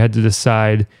was that you had to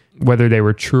decide whether they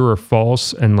were true or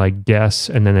false and like guess.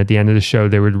 And then at the end of the show,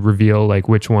 they would reveal like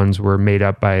which ones were made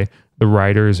up by the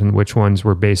writers and which ones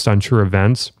were based on true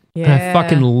events. And I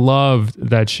fucking loved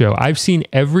that show. I've seen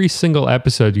every single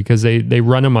episode because they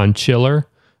run them on Chiller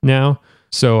now.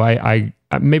 So I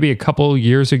maybe a couple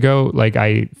years ago, like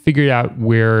I figured out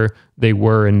where they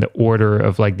were in the order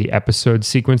of like the episode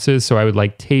sequences. So I would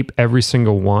like tape every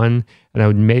single one, and I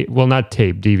would not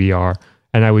tape, DVR.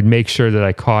 And I would make sure that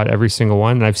I caught every single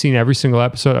one. And I've seen every single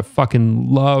episode. I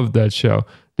fucking loved that show.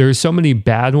 There's so many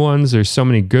bad ones. There's so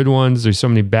many good ones. There's so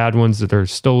many bad ones that are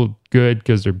still good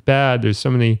because they're bad. There's so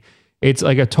many. It's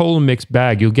like a total mixed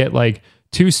bag. You'll get like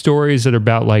 2 stories that are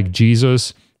about like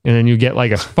Jesus, and then you get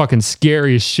like a fucking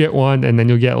scary as shit one, and then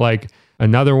you'll get like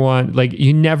another one. Like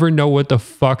you never know what the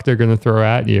fuck they're gonna throw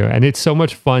at you, and it's so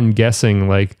much fun guessing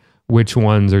like which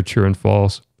ones are true and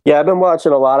false. Yeah, I've been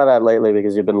watching a lot of that lately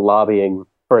because you've been lobbying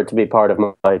for it to be part of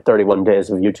my 31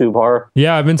 days of YouTube horror.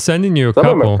 Yeah, I've been sending you a Some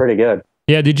of them couple. are pretty good.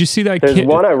 Yeah, did you see that There's kid?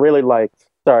 one I really liked.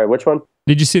 Sorry, which one?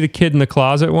 Did you see the kid in the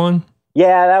closet one?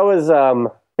 Yeah, that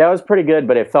was pretty good,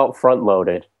 but it felt front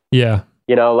loaded. Yeah.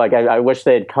 You know, like I wish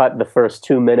they had cut the first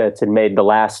 2 minutes and made the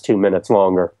last 2 minutes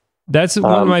longer. That's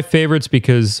one of my favorites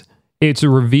because it's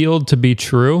revealed to be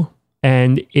true.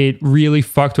 And it really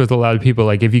fucked with a lot of people.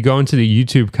 Like if you go into the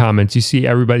YouTube comments, you see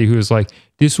everybody who is like,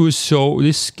 this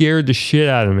scared the shit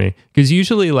out of me. Because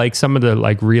usually like some of the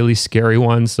like really scary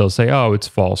ones, they'll say, oh, it's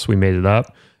false. We made it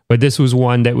up. But this was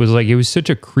one that was like, it was such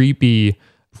a creepy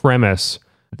premise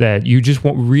that you just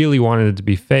really wanted it to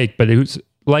be fake. But it was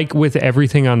like with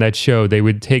everything on that show, they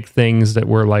would take things that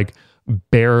were like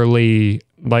barely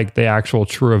like the actual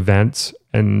true events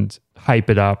and hype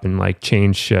it up and like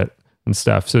change shit and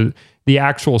stuff. So the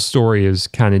actual story is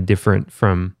kind of different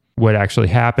from what actually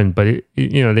happened, but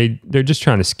they're just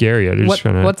trying to scare you. They're just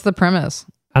trying to, what's the premise?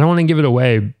 I don't want to give it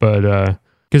away, but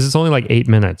because it's only like 8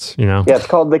 minutes, you know. Yeah, it's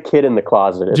called The Kid in the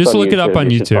Closet. It's just look YouTube. it up on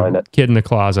YouTube. Kid in the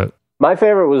Closet. My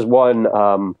favorite was one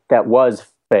that was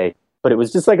fake, but it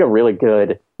was just like a really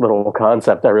good little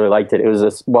concept. I really liked it. It was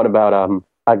this one about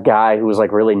a guy who was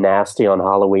like really nasty on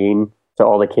Halloween to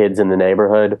all the kids in the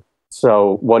neighborhood.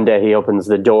 So one day he opens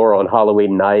the door on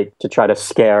Halloween night to try to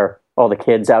scare all the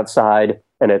kids outside.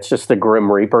 And it's just the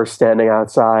Grim Reaper standing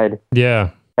outside. Yeah.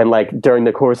 And like during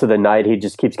the course of the night, he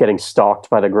just keeps getting stalked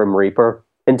by the Grim Reaper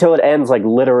until it ends. Like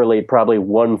literally probably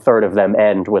 1/3 of them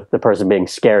end with the person being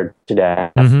scared to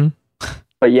death. Mm-hmm.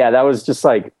 But yeah, that was just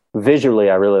like visually,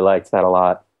 I really liked that a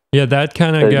lot. Yeah, that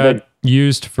kind of got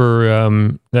used for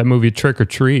that movie Trick or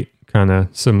Treat, kind of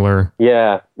similar.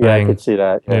 Yeah, thing. I could see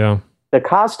that. Yeah. The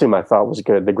costume I thought was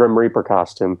good. The Grim Reaper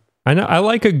costume. I know. I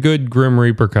like a good Grim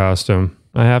Reaper costume,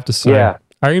 I have to say. Yeah.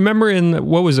 I remember in,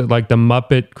 what was it, like the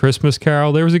Muppet Christmas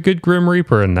Carol? There was a good Grim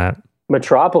Reaper in that.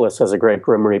 Metropolis has a great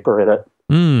Grim Reaper in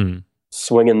it.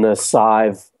 Swinging the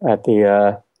scythe at the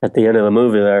end of the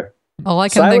movie there. All I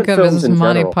can think of is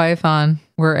Monty Python,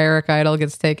 where Eric Idle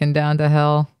gets taken down to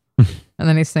hell, and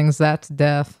then he sings "That's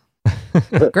Death."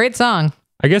 Great song.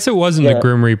 I guess it wasn't the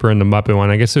Grim Reaper in the Muppet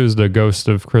one. I guess it was the Ghost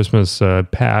of Christmas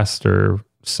Past or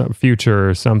future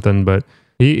or something. But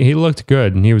he looked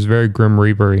good, and he was very Grim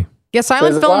Reaper-y. Yeah,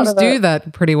 silent films do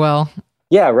that pretty well.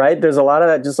 Yeah, right? There's a lot of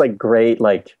that just like great,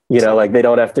 like, you know, like they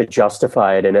don't have to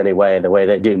justify it in any way the way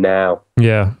they do now.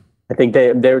 Yeah. I think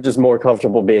they were just more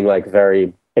comfortable being like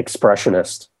very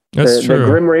expressionist. That's true. The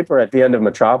Grim Reaper at the end of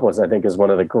Metropolis, I think, is one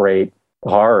of the great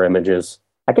horror images.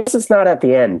 I guess it's not at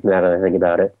the end now that I think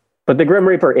about it. But the Grim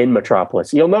Reaper in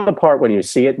Metropolis, you'll know the part when you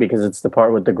see it because it's the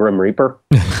part with the Grim Reaper.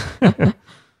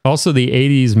 Also, the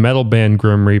 80s metal band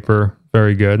Grim Reaper,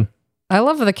 very good. I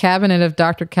love the Cabinet of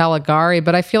Dr. Caligari,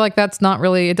 but I feel like that's not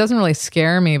really, it doesn't really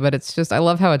scare me, but it's just, I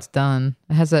love how it's done.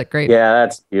 It has that great... Yeah,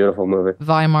 that's a beautiful movie.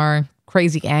 Weimar,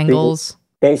 crazy angles.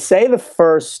 They say the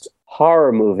first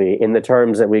horror movie in the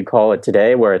terms that we call it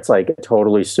today, where it's like a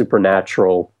totally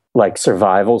supernatural, like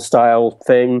survival style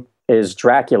thing, is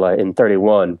Dracula in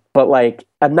 1931. But like,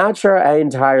 I'm not sure I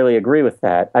entirely agree with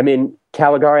that. I mean,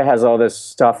 Caligari has all this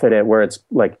stuff in it where it's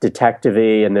like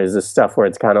detective-y, and there's this stuff where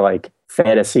it's kind of like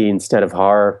fantasy instead of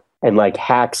horror. And like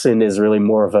Haxan is really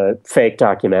more of a fake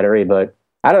documentary. But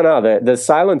I don't know, the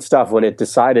silent stuff, when it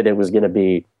decided it was going to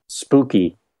be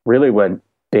spooky, really went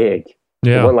big.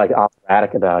 Yeah. It went like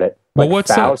operatic about it. Well, like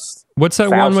what's Faust. What's that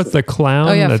Faust one with the clown?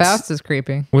 Oh yeah, Faust is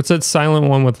creepy. What's that silent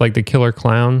one with like the killer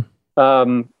clown?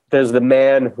 There's the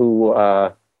man who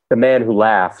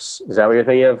laughs. Is that what you're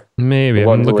thinking of? Maybe. The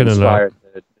one I'm looking who it up.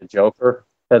 inspired the Joker.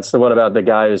 That's the one about the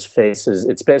guy whose face is...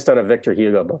 It's based on a Victor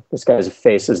Hugo book. This guy's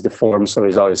face is deformed, so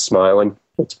he's always smiling.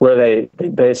 It's where they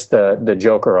based the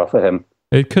Joker off of him.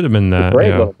 It could have been that.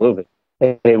 Great little movie.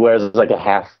 And he wears like a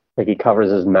half, like he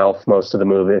covers his mouth most of the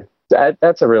movie.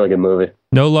 That's a really good movie.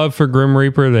 No Love for Grim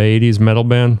Reaper, the 80s metal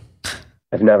band.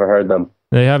 I've never heard them.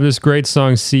 They have this great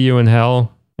song, See You in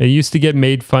Hell. It used to get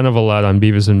made fun of a lot on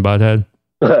Beavis and Butthead.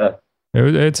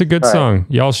 It's a good song.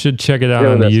 Y'all should check it out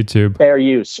on the YouTube. Fair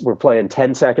use. We're playing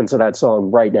 10 seconds of that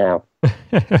song right now.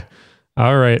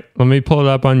 All right. Let me pull it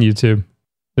up on YouTube.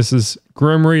 This is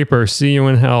Grim Reaper, See You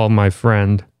in Hell, my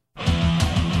friend.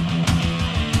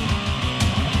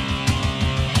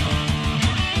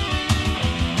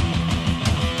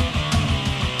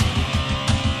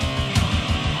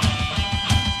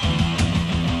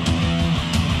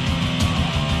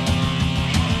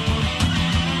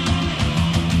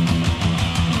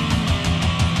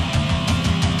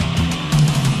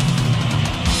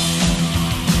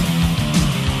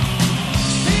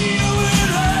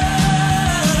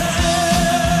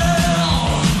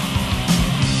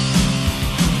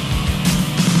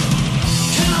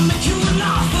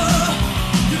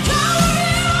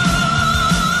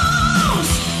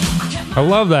 I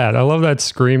love that. I love that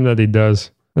scream that he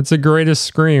does. That's the greatest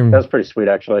scream. That's pretty sweet,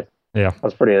 actually. Yeah. I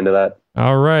was pretty into that.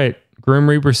 All right. Grim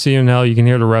Reaper See You in Hell. You can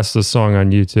hear the rest of the song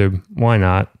on YouTube. Why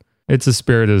not? It's the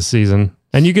spirit of the season.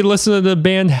 And you can listen to the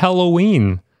band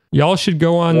Helloween. Y'all should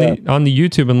go on the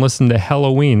YouTube and listen to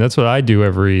Helloween. That's what I do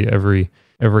every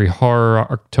horror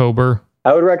October.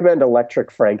 I would recommend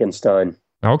Electric Frankenstein.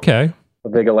 Okay. A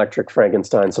big Electric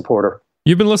Frankenstein supporter.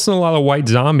 You've been listening to a lot of White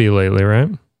Zombie lately, right?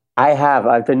 I have.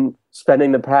 I've been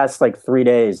spending the past 3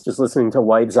 days just listening to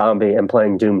White Zombie and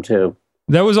playing Doom 2.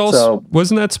 That was also,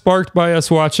 wasn't that sparked by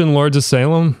us watching Lords of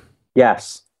Salem?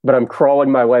 Yes, but I'm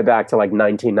crawling my way back to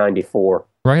 1994.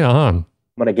 Right on. I'm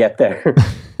going to get there.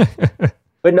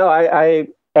 But no, I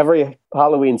every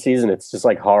Halloween season, it's just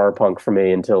horror punk for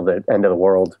me until the end of the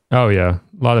world. Oh, yeah.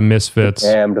 A lot of Misfits.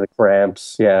 Damned, the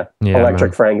Cramps. Yeah.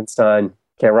 Electric Frankenstein.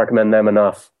 Can't recommend them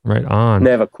enough. Right on. And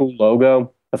they have a cool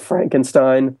logo of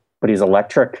Frankenstein, but he's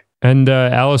electric. And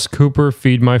Alice Cooper,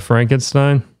 Feed My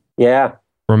Frankenstein. Yeah.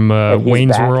 From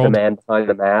Wayne's World. The Man Behind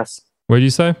the Mask. What did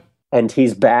you say? And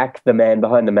he's back, The Man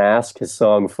Behind the Mask, his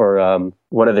song for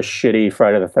one of the shitty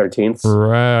Friday the 13th.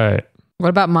 Right. What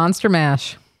about Monster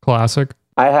Mash? Classic.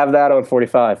 I have that on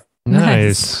 45.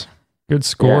 Nice. Good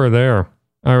score there.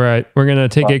 All right. We're going to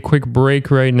take a quick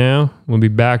break right now. We'll be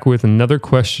back with another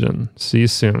question. See you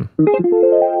soon.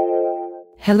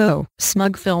 Hello,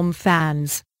 Smug Film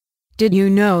fans. Did you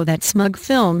know that Smug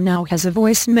Film now has a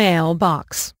voicemail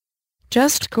box?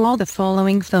 Just call the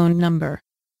following phone number.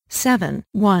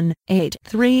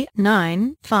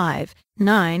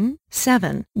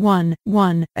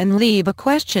 718-395-9711 and leave a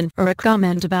question or a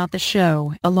comment about the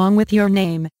show along with your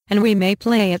name, and we may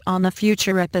play it on a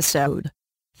future episode.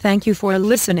 Thank you for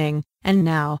listening, and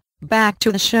now, back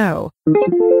to the show.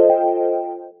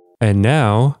 And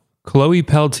now, Chloe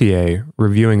Peltier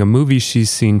reviewing a movie she's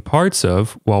seen parts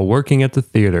of while working at the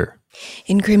theater.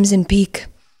 In Crimson Peak,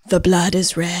 the blood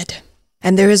is red,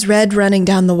 and there is red running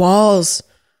down the walls,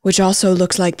 which also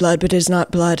looks like blood, but it is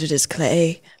not blood, it is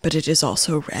clay, but it is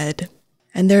also red.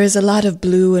 And there is a lot of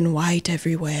blue and white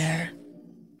everywhere,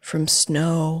 from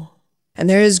snow. And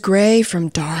there is gray from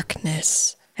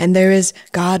darkness. And there is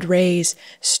God rays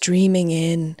streaming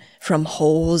in from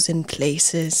holes in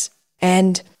places.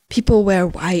 And people wear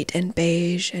white and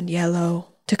beige and yellow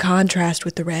to contrast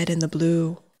with the red and the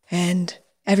blue. And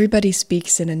everybody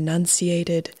speaks in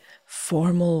enunciated,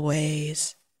 formal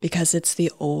ways because it's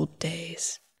the old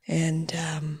days. And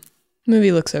the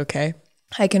movie looks okay.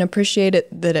 I can appreciate it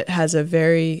that it has a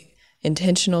very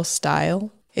intentional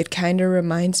style. It kind of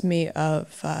reminds me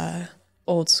of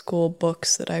old school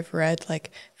books that I've read, like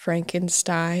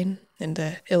Frankenstein, and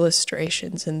the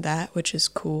illustrations in that, which is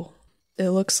cool.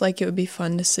 It looks like it would be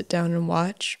fun to sit down and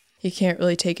watch. You can't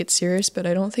really take it serious, but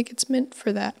I don't think it's meant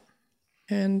for that.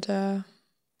 And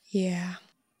yeah,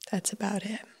 that's about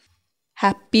it.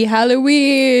 Happy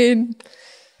Halloween!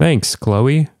 Thanks,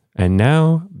 Chloe. And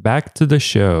now, back to the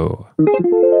show.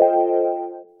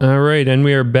 All right, and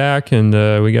we are back, and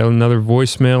we got another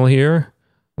voicemail here.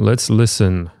 Let's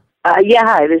listen.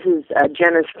 Hi, this is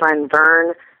Jenna's friend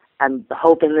Vern. I'm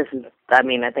hoping this is, I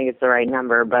think it's the right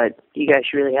number, but you guys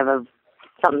should really have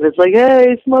something that's like,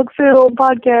 hey, Smug Film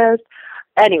podcast.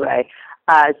 Anyway,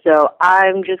 so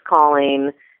I'm just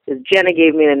calling, because Jenna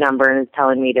gave me the number and is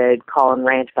telling me to call and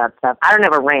rant about stuff. I don't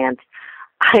have a rant.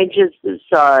 I just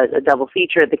saw a double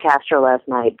feature at the Castro last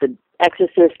night, The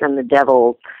Exorcist and The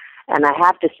Devil, and I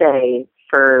have to say,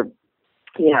 The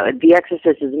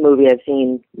Exorcist is a movie I've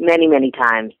seen many, many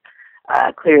times,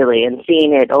 clearly, and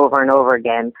seeing it over and over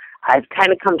again, I've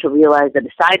kind of come to realize that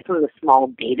aside from the small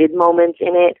dated moments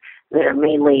in it that are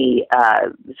mainly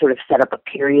sort of set up a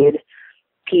period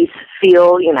piece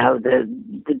feel,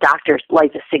 the doctor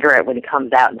lights a cigarette when he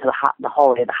comes out into the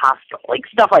hallway of the hospital, like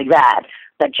stuff like that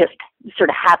just sort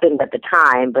of happened at the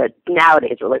time, but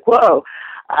nowadays we're like, whoa.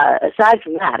 Aside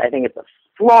from that, I think it's a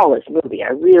flawless movie.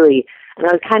 And I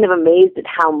was kind of amazed at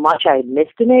how much I had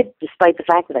missed in it, despite the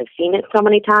fact that I've seen it so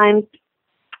many times,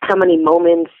 how many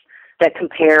moments that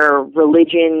compare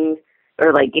religion,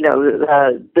 or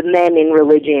the men in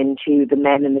religion to the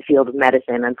men in the field of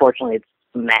medicine. Unfortunately, it's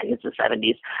men, it's the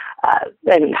 70s,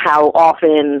 and how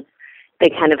often they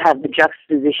kind of have the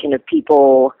juxtaposition of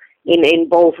people in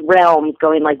both realms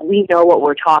going like, we know what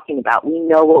we're talking about, we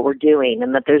know what we're doing,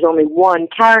 and that there's only one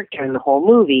character in the whole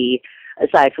movie,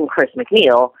 aside from Chris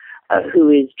McNeil,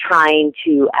 who is trying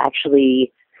to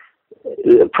actually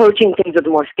approaching things with a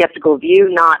more skeptical view,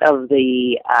 not of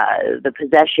the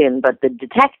possession, but the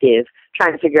detective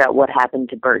trying to figure out what happened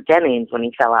to Bert Dennings when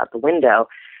he fell out the window.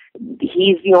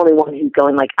 He's the only one who's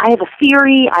going like, I have a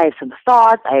theory, I have some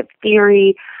thoughts, I have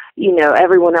theory.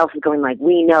 Everyone else is going like,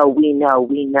 we know,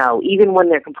 even when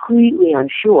they're completely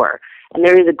unsure. And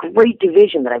there is a great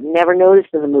division that I've never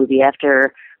noticed in the movie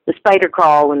after the spider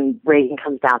crawl when Reagan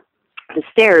comes down the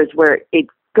stairs, where it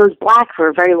goes black for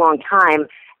a very long time,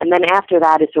 and then after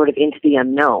that is sort of into the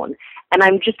unknown. And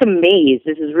I'm just amazed.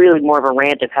 This is really more of a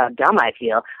rant of how dumb I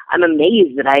feel. I'm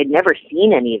amazed that I had never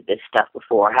seen any of this stuff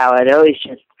before, how I'd always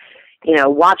just,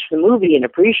 watched the movie and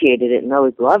appreciated it and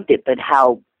always loved it, but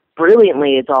how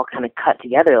brilliantly it's all kind of cut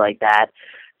together like that.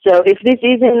 So if this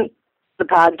isn't the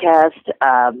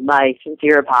podcast, my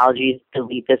sincere apologies.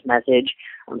 Delete this message.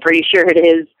 I'm pretty sure it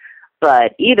is.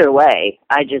 But either way,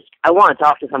 I want to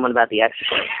talk to someone about The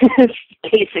Exorcist,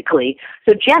 basically.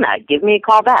 So Jenna, give me a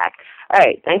call back. All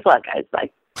right. Thanks a lot, guys.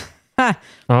 Bye.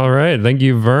 All right. Thank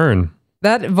you, Vern.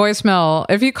 That voicemail,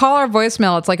 if you call our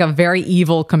voicemail, it's like a very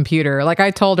evil computer. Like I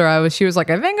told her, she was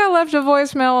like, I think I left a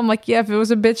voicemail. I'm like, yeah, if it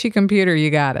was a bitchy computer, you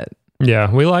got it.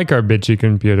 Yeah, we like our bitchy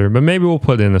computer, but maybe we'll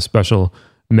put in a special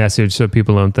message so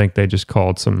people don't think they just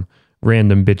called some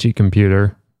random bitchy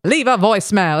computer. Leave a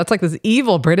voicemail. It's like this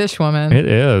evil British woman. It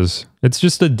is. It's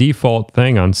just a default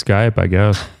thing on Skype, I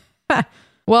guess.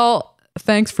 Well,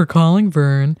 thanks for calling,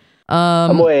 Vern.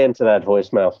 I'm way into that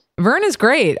voicemail. Vern is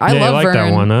great. I love Vern.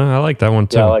 That one. Huh? I like that one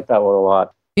too. Yeah, I like that one a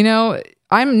lot.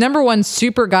 I'm number one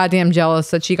super goddamn jealous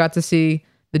that she got to see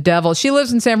The Devil. She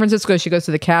lives in San Francisco. She goes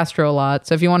to the Castro a lot.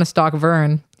 So if you want to stalk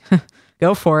Vern,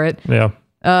 go for it. Yeah.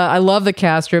 I love the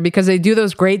Castro because they do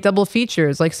those great double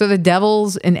features. Like, so The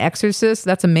Devil's and Exorcist,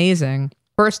 that's amazing.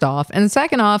 First off. And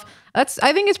second off, I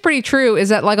think it's pretty true, is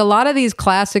that like a lot of these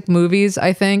classic movies,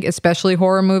 I think, especially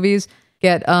horror movies,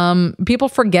 get people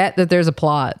forget that there's a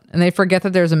plot and they forget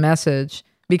that there's a message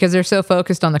because they're so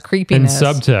focused on the creepiness.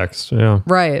 And subtext, yeah.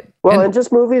 Right. Well, and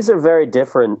just movies are very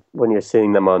different when you're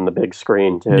seeing them on the big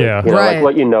screen, too. Yeah. Right. Like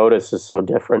what you notice is so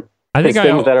different. I think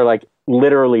things that are like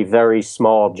literally very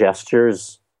small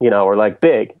gestures, or like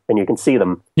big, and you can see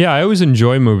them. Yeah, I always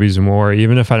enjoy movies more,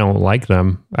 even if I don't like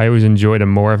them. I always enjoy them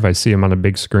more if I see them on a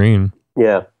big screen.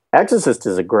 Yeah. Exorcist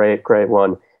is a great, great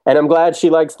one. And I'm glad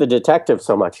she likes the detective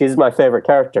so much. He's my favorite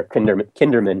character,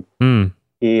 Kinderman.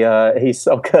 He's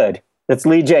so good. It's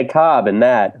Lee J. Cobb in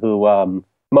that, who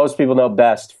most people know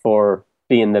best for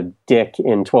being the dick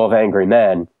in 12 Angry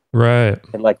Men. Right.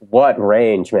 And like, what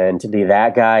range, man, to be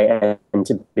that guy and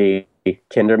to be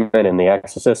Kinderman in The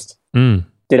Exorcist.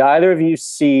 Did either of you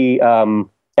see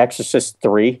Exorcist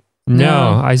 3?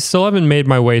 No, I still haven't made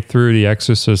my way through the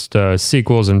Exorcist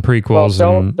sequels and prequels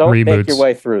and don't reboots. Don't make your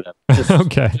way through them. Just,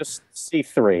 okay. Just see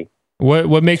 3.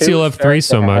 What makes you love 3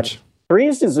 so much? 3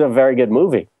 is a very good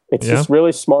movie. It's just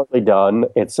really smartly done.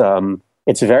 It's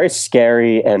very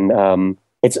scary, and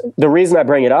it's the reason I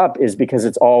bring it up is because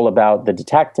it's all about the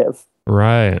detective.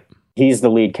 Right. He's the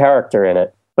lead character in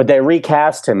it. But they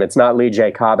recast him. It's not Lee J.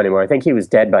 Cobb anymore. I think he was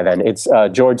dead by then. It's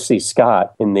George C.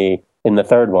 Scott in the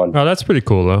third one. Oh, that's pretty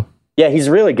cool, though. Yeah, he's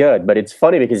really good, but it's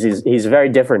funny because he's very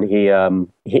different.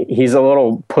 He's a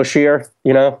little pushier,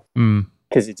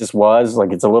 because he just was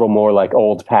like, it's a little more like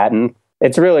old Patton.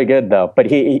 It's really good though, but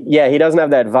he doesn't have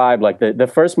that vibe. Like the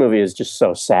first movie is just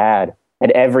so sad,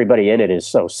 and everybody in it is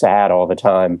so sad all the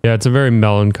time. Yeah, it's a very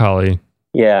melancholy,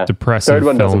 depressive third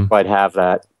one film. doesn't quite have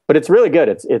that. But it's really good.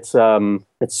 It's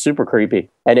super creepy,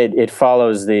 and it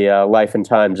follows the life and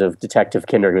times of Detective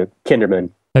Kinderman.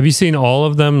 Have you seen all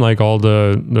of them? Like all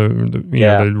the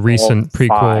recent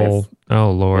prequel? 5.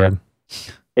 Oh Lord,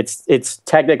 it's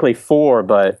technically 4,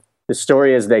 but the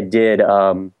story is they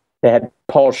had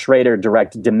Paul Schrader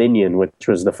direct Dominion, which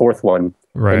was the 4th one,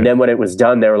 right? And then when it was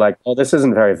done, they were like, "Oh, this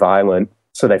isn't very violent,"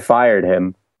 so they fired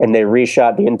him, and they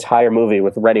reshot the entire movie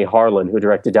with Rennie Harlan, who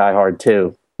directed Die Hard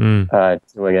 2.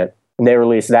 Doing it. And they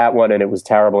released that one, and it was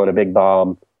terrible and a big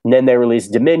bomb. And then they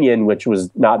released Dominion, which was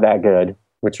not that good,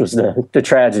 which was the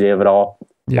tragedy of it all.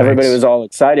 Yikes. Everybody was all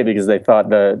excited because they thought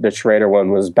the Schrader one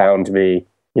was bound to be,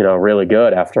 really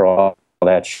good after all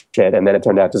that shit. And then it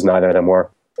turned out just neither of them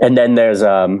were. And then there's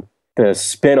the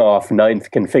spin-off Ninth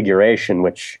Configuration,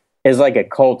 which is like a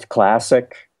cult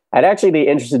classic. I'd actually be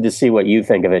interested to see what you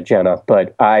think of it, Jenna,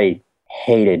 but I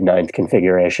hated Ninth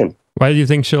Configuration. Why do you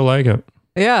think she'll like it?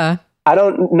 Yeah. I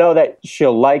don't know that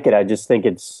she'll like it. I just think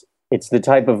it's the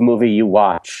type of movie you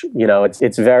watch.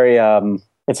 It's very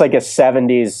it's like a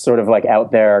 70s sort of like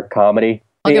out there comedy.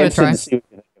 I'll give it a try. To see what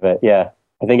you think of it. Yeah.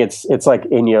 I think it's like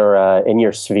in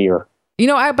your sphere.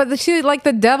 But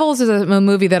The Devils is a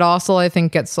movie that also I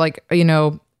think gets like,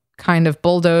 kind of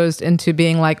bulldozed into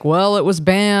being like, well, it was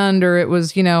banned, or it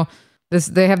was,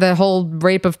 they have that whole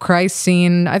rape of Christ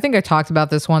scene. I think I talked about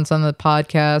this once on the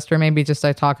podcast, or maybe just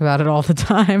I talk about it all the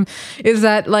time. Is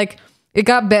that like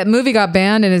movie got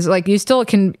banned, and it's like you still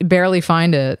can barely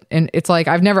find it, and it's like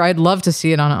I'd love to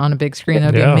see it on a big screen.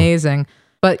 That'd be amazing.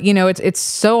 But it's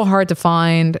so hard to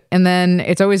find, and then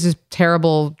it's always this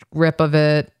terrible rip of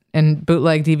it and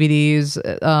bootleg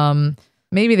DVDs.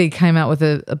 Maybe they came out with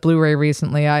a Blu-ray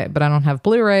recently, but I don't have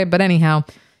Blu-ray. But anyhow,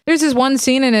 there's this one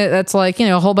scene in it that's like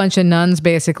a whole bunch of nuns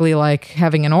basically like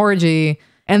having an orgy,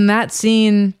 and that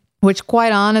scene, which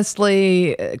quite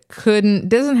honestly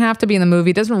doesn't have to be in the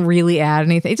movie, doesn't really add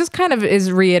anything. It just kind of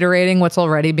is reiterating what's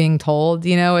already being told.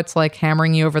 It's like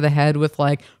hammering you over the head with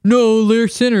like, no, they're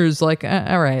sinners. Like,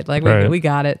 all right, like we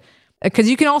got it. Because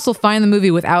you can also find the movie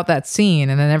without that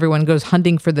scene, and then everyone goes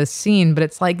hunting for this scene, but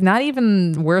it's like not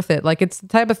even worth it. Like it's the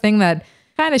type of thing that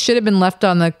kind of should have been left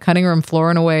on the cutting room floor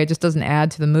in a way. It just doesn't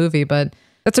add to the movie, but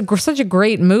that's such a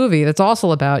great movie. That's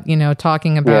also about,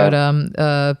 talking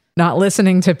about not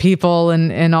listening to people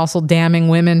and also damning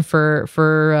women for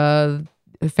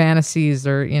fantasies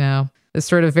or, this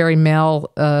sort of very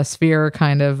male sphere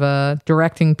kind of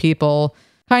directing people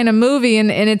kind of movie.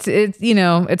 And it's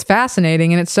it's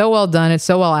fascinating, and it's so well done. It's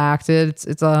so well acted.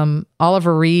 It's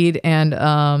Oliver Reed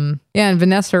and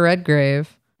Vanessa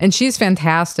Redgrave. And she's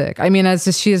fantastic. I mean,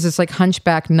 she is this like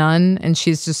hunchback nun, and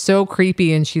she's just so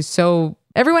creepy, and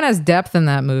everyone has depth in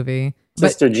that movie.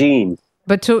 Sister Jean.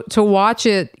 But to watch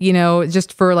it,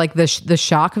 just for like the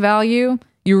shock value,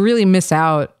 you really miss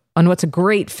out on what's a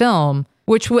great film.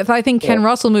 Which with I think Ken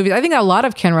Russell movies, I think a lot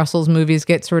of Ken Russell's movies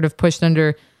get sort of pushed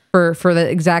under for the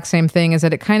exact same thing, is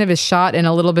that it kind of is shot in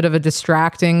a little bit of a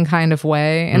distracting kind of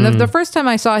way. And the first time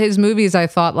I saw his movies, I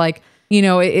thought like,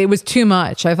 it was too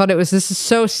much. I thought this is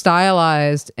so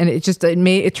stylized, and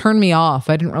it turned me off.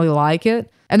 I didn't really like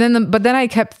it. And then I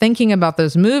kept thinking about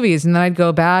those movies, and then I'd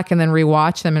go back and then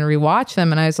rewatch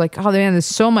them. And I was like, oh man, there's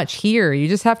so much here. You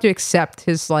just have to accept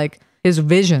his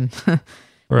vision.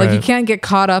 Right. Like you can't get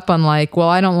caught up on like, well,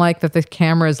 I don't like that the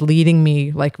camera is leading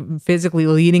me, like physically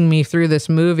leading me through this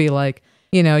movie. Like,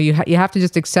 you have to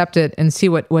just accept it and see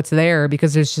what's there,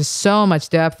 because there's just so much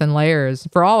depth and layers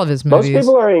for all of his movies. Most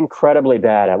people are incredibly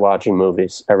bad at watching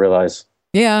movies, I realize.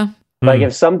 Yeah. Like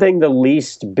if something the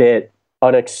least bit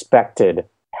unexpected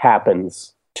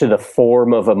happens to the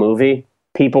form of a movie,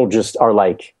 people just are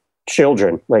like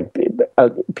children. Like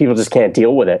people just can't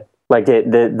deal with it. Like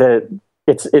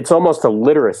it's almost a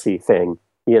literacy thing.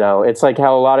 It's like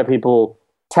how a lot of people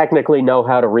technically know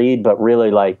how to read, but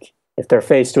really like if they're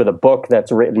faced with a book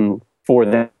that's written for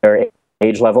their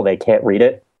age level, they can't read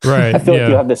it. Right. I feel like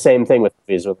you have the same thing with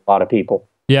movies with a lot of people.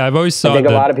 Yeah, I've always thought I think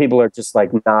a lot of people are just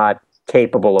like not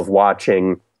capable of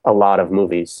watching a lot of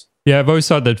movies. Yeah, I've always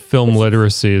thought that film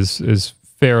literacy is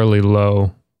fairly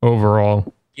low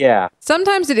overall. Yeah.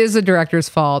 Sometimes it is the director's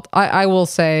fault. I will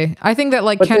say. I think that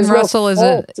but Ken Russell is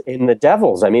in The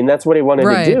Devils. I mean, that's what he wanted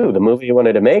to do. The movie he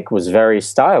wanted to make was very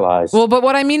stylized. Well, but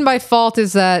what I mean by fault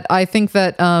is that I think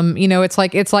that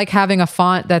it's like having a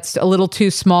font that's a little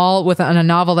too small with a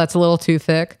novel that's a little too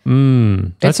thick.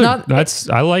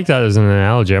 I like that as an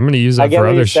analogy. I'm going to use that I get for what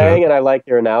other you're shit. saying, and I like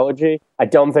your analogy. I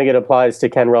don't think it applies to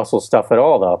Ken Russell's stuff at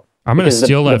all, though. I'm going to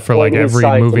steal that for like every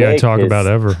movie I talk about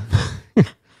ever.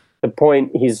 The point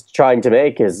he's trying to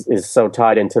make is so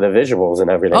tied into the visuals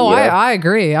and everything. Oh, I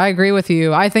agree. I agree with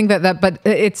you. I think but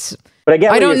it's. But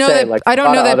I don't know that. Like, I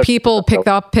don't know that people pick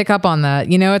up on that.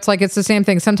 It's like it's the same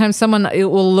thing. Sometimes someone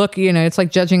will look. It's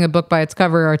like judging a book by its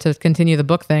cover, or to continue the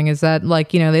book thing. Is that like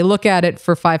they look at it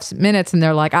for 5 minutes and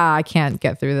they're like, I can't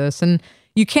get through this, and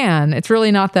you can. It's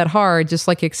really not that hard. Just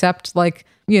like accept that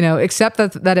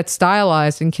it's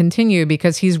stylized and continue,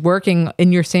 because he's working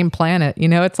in your same planet.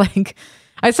 It's like.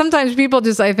 Sometimes people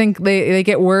just, I think they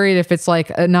get worried if it's like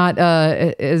not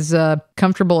as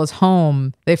comfortable as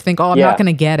home. They think, I'm not going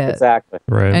to get it. Exactly.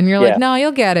 Right. And you're like, no,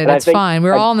 you'll get it. And it's fine.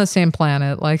 We're all on the same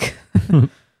planet. Like, I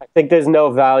think there's no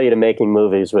value to making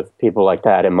movies with people like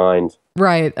that in mind.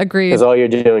 Right. Agreed. Because all you're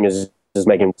doing is just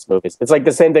making movies. It's like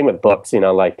the same thing with books.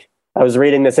 Like I was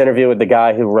reading this interview with the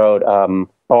guy who wrote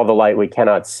All the Light We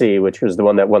Cannot See, which was the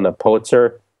one that won the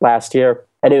Pulitzer last year.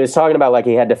 And he was talking about like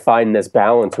he had to find this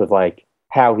balance with like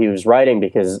how he was writing,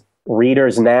 because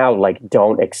readers now like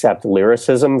don't accept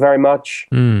lyricism very much.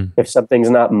 If something's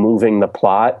not moving the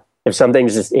plot, if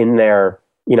something's just in there,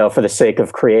 for the sake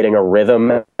of creating a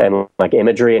rhythm and like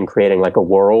imagery and creating like a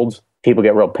world, people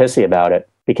get real pissy about it,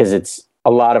 because it's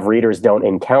a lot of readers don't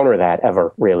encounter that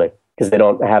ever, really, because they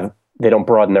don't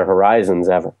broaden their horizons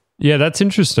ever. Yeah, that's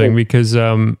interesting, because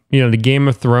the Game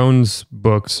of Thrones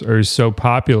books are so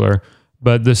popular.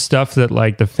 But the stuff that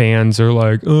like the fans are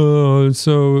like, oh, it's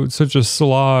such a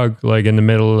slog, like in the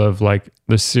middle of like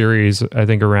the series, I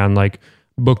think around like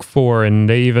book 4, and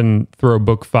they even throw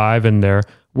book 5 in there,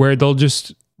 where they'll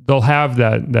have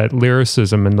that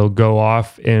lyricism, and they'll go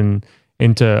off in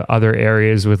into other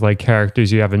areas with like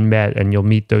characters you haven't met, and you'll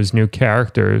meet those new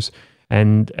characters,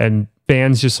 and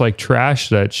fans just like trash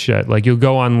that shit. Like you'll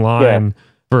go online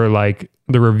for like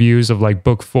the reviews of like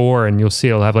book 4, and you'll see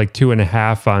it'll have like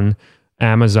 2.5 on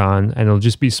Amazon, and it'll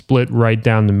just be split right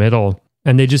down the middle.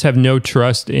 And they just have no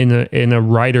trust in a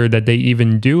writer that they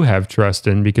even do have trust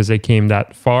in, because they came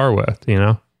that far with, you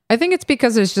know? I think it's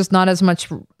because there's just not as much.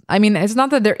 I mean, it's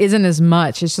not that there isn't as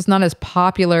much. It's just not as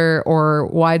popular or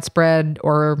widespread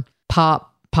or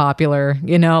popular,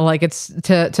 you know, like it's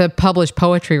to publish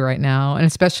poetry right now. And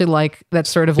especially like that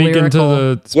sort of Speaking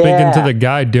lyrical. to the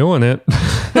guy doing it.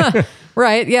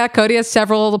 Right. Yeah. Cody has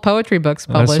several poetry books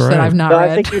published right. that I've not No, read.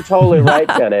 I think you're totally right,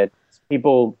 Janet.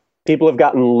 People have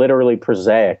gotten literally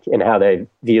prosaic in how they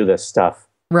view this stuff.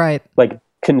 Right. Like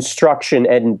construction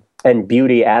and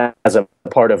beauty as a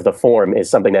part of the form is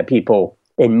something that people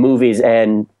in movies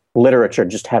and literature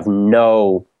just have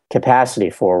no capacity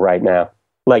for right now.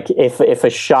 Like if a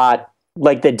shot,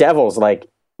 like The Devils, like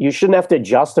you shouldn't have to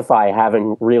justify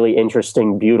having really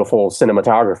interesting, beautiful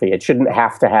cinematography. It shouldn't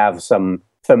have to have some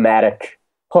thematic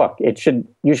hook.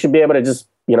 You should be able to just,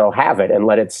 you know, have it and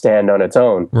let it stand on its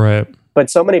own. Right. But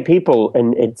so many people,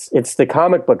 and it's the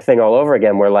comic book thing all over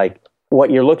again, where like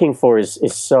what you're looking for is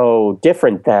so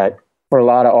different that for a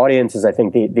lot of audiences, I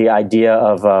think the idea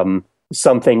of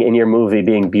something in your movie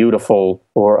being beautiful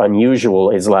or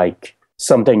unusual is like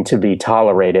something to be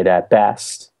tolerated at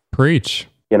best. Preach.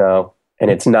 You know, and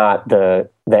it's not the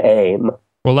aim.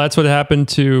 Well, that's what happened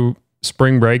to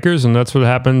Spring Breakers, and that's what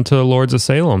happened to Lords of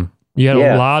Salem. You had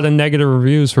a lot of negative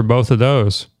reviews for both of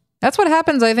those. That's what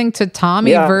happens, I think, to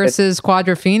Tommy versus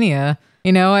Quadrophenia.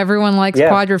 You know, everyone likes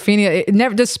Quadrophenia. It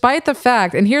never, despite the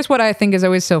fact, and here's what I think is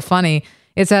always so funny,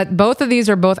 is that both of these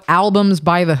are both albums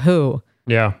by The Who.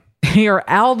 Yeah. They are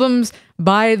albums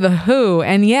by The Who,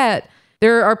 and yet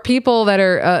there are people that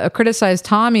are criticize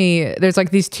Tommy. There's like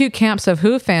these two camps of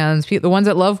Who fans, the ones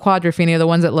that love Quadrophenia, the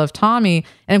ones that love Tommy.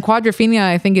 And Quadrophenia,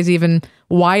 I think, is even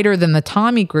wider than the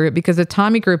Tommy group, because the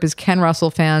Tommy group is Ken Russell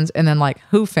fans and then like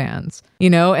Who fans, you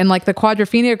know? And like the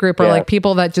Quadrophenia group are like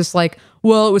people that just like,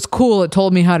 well, it was cool, it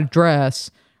told me how to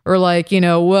dress. Or like, you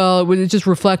know, well, it just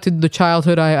reflected the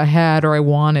childhood I had or I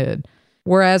wanted.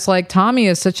 Whereas like Tommy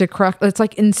is such a it's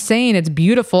like insane. It's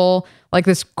beautiful, like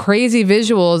this crazy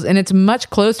visuals. And it's much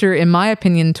closer, in my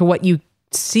opinion, to what you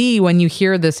see when you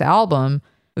hear this album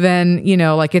than, you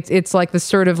know, like it's like this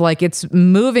sort of like it's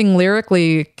moving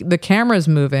lyrically. The camera's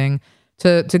moving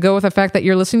to go with the fact that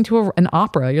you're listening to an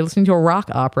opera. You're listening to a rock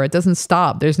opera. It doesn't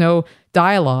stop. There's no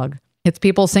dialogue. It's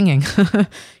people singing,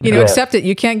 you know, except that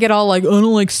you can't get all like, I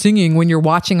don't like singing when you're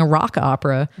watching a rock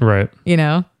opera. Right. You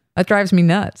know, that drives me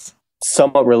nuts.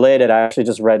 Somewhat related, I actually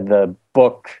just read the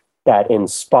book that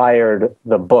inspired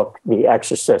the book, The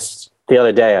Exorcist. The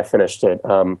other day I finished it.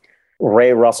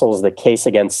 Ray Russell's The Case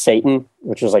Against Satan,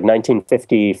 which was like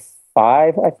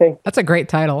 1955, I think. That's a great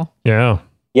title. Yeah.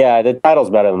 Yeah, the title's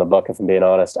better than the book, if I'm being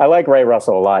honest. I like Ray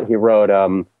Russell a lot. He wrote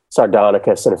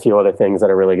Sardonicus and a few other things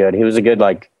that are really good. He was a good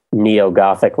like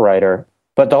neo-Gothic writer.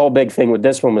 But the whole big thing with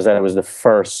this one was that it was the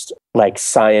first like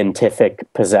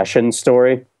scientific possession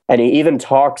story. And he even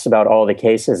talks about all the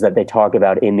cases that they talk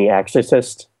about in The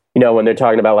Exorcist. You know, when they're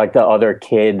talking about like the other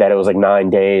kid that it was like 9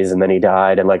 days and then he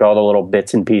died, and like all the little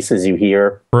bits and pieces you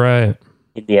hear right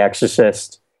in The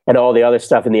Exorcist, and all the other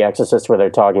stuff in The Exorcist where they're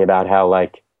talking about how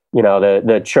like, you know,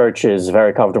 the church is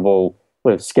very comfortable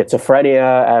with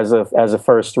schizophrenia as a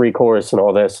first recourse and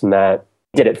all this and that.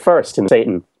 Did it first in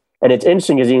Satan. And it's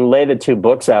interesting because you lay the two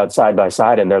books out side by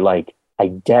side and they're like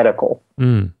identical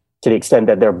to the extent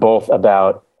that they're both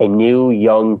about a new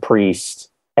young priest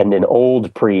and an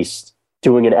old priest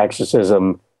doing an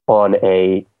exorcism on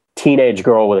a teenage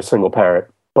girl with a single parent.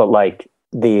 But like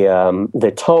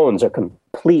the tones are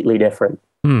completely different.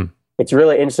 It's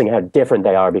really interesting how different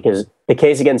they are, because The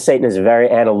Case Against Satan is very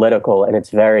analytical and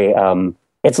it's very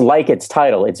it's like its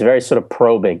title. It's very sort of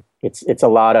probing. It's a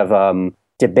lot of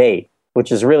debate,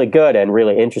 which is really good and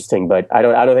really interesting. But I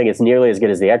don't think it's nearly as good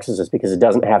as The Exorcist, because it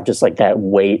doesn't have just like that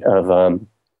weight of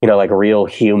you know, like real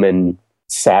human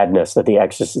sadness that The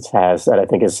Exorcist has, that I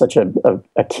think is such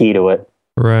a key to it.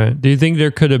 Right. Do you think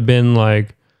there could have been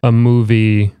like a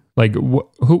movie, like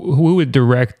who would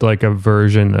direct like a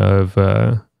version of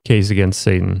Case Against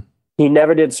Satan? He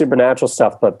never did supernatural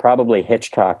stuff, but probably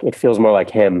Hitchcock. It feels more like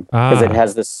him, because it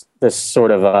has this sort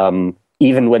of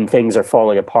even when things are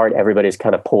falling apart, everybody's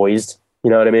kind of poised. You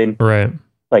know what I mean? Right.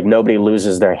 Like nobody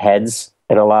loses their heads.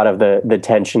 And a lot of the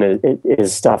tension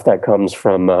is stuff that comes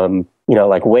from, you know,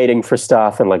 like waiting for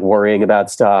stuff and like worrying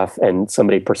about stuff and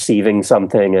somebody perceiving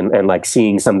something and like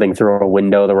seeing something through a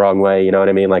window the wrong way. You know what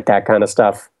I mean? Like that kind of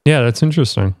stuff. Yeah, that's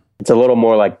interesting. It's a little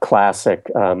more like classic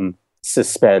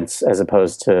suspense as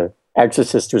opposed to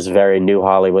Exorcist was very new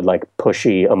Hollywood, like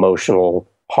pushy, emotional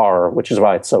horror, which is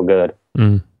why it's so good.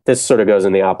 This sort of goes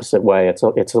in the opposite way. It's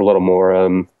a little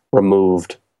more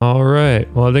removed. All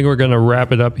right. Well, I think we're going to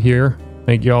wrap it up here.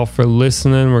 Thank you all for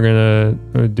listening. We're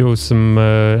gonna do some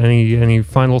any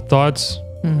final thoughts?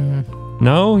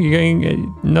 No, you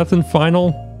got nothing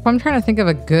final. I'm trying to think of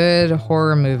a good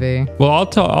horror movie. Well, I'll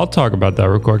talk about that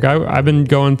real quick. I've been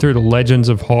going through the Legends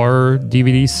of Horror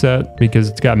DVD set because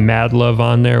it's got Mad Love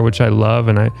on there, which I love,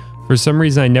 and for some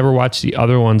reason I never watched the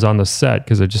other ones on the set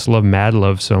because I just love Mad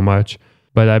Love so much.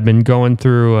 But I've been going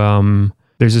through.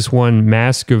 There's this one,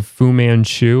 Mask of Fu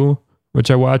Manchu, which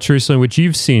I watched recently, which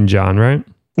you've seen, John, right?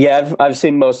 Yeah, I've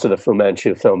seen most of the Fu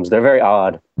Manchu films. They're very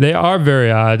odd. They are very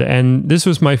odd, and this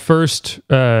was my first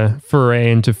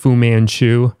foray into Fu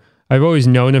Manchu. I've always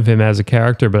known of him as a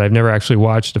character, but I've never actually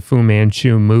watched a Fu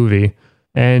Manchu movie.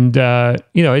 And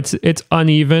it's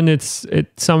uneven. It's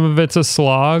some of it's a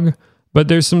slog, but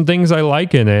there's some things I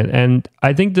like in it. And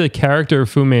I think the character of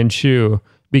Fu Manchu,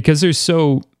 because there's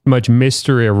so much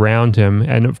mystery around him,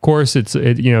 and of course it's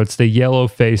the yellow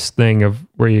face thing of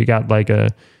where you got like a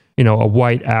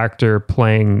white actor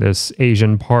playing this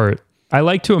Asian part. I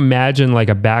like to imagine like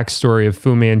a backstory of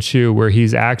Fu Manchu where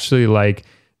he's actually like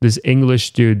this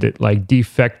English dude that like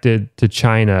defected to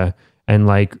China and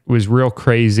like was real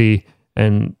crazy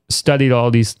and studied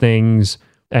all these things,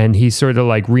 and he sort of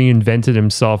like reinvented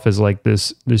himself as like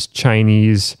this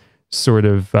Chinese sort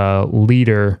of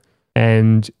leader.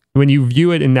 And when you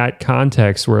view it in that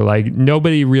context where like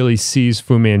nobody really sees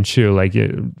Fu Manchu, like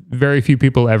very few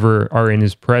people ever are in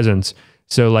his presence.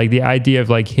 So like the idea of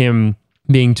like him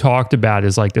being talked about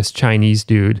as like this Chinese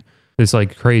dude, this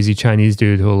like crazy Chinese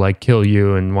dude who'll like kill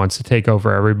you and wants to take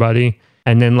over everybody.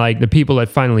 And then like the people that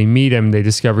finally meet him, they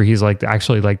discover he's like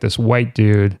actually like this white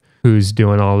dude who's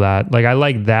doing all that. Like I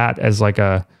like that as like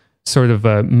a sort of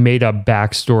a made up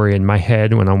backstory in my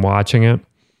head when I'm watching it.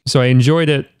 So I enjoyed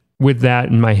it with that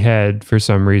in my head for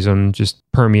some reason, just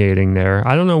permeating there.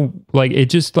 I don't know, like it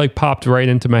just like popped right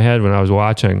into my head when I was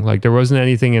watching. Like there wasn't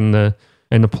anything in the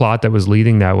plot that was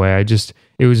leading that way.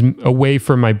 It was a way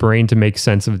for my brain to make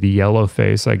sense of the yellow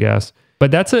face, I guess. But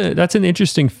that's an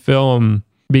interesting film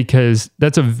because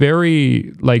that's a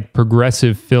very like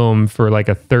progressive film for like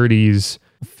a 30s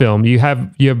film. You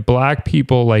have black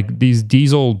people, like these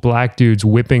diesel black dudes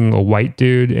whipping a white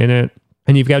dude in it.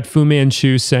 And you've got Fu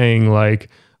Manchu saying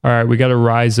like, all right, we got to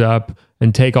rise up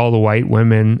and take all the white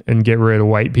women and get rid of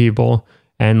white people.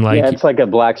 And like, yeah, it's like a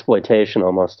blaxploitation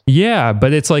almost. Yeah,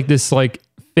 but it's like this like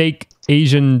fake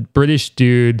Asian British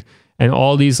dude and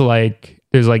all these like,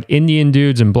 there's like Indian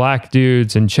dudes and black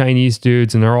dudes and Chinese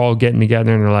dudes, and they're all getting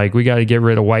together and they're like, we got to get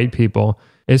rid of white people.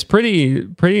 It's pretty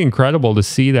incredible to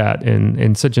see that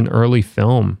in such an early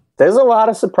film. There's a lot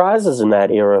of surprises in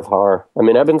that era of horror. I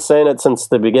mean, I've been saying it since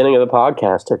the beginning of the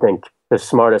podcast. I think the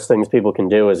smartest things people can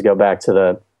do is go back to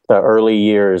the early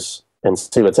years and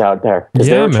see what's out there. Because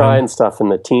they were trying stuff in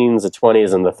the teens, the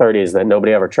 20s, and the 30s that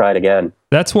nobody ever tried again.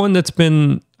 That's one that's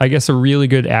been, I guess, a really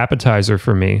good appetizer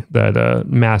for me, that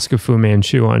Mask of Fu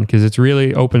Manchu one, because it's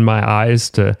really opened my eyes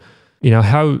to,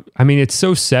 how, I mean, it's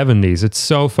so 70s. It's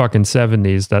so fucking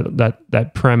 70s,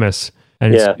 that premise.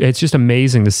 And it's just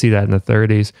amazing to see that in the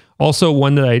 30s. Also,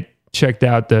 one that I checked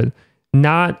out that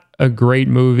not a great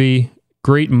movie,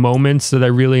 great moments that I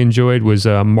really enjoyed was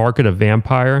Market of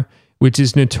Vampire, which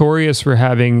is notorious for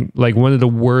having like one of the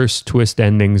worst twist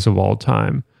endings of all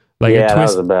time. Like that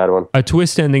was a bad one. A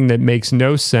twist ending that makes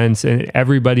no sense, and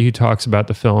everybody who talks about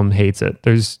the film hates it.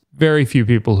 There's very few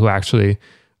people who actually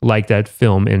like that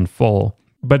film in full.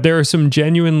 But there are some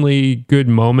genuinely good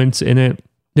moments in it.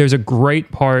 There's a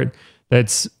great part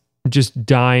that's just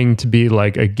dying to be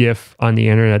like a GIF on the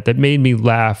internet that made me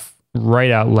laugh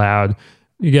right out loud.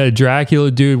 You got a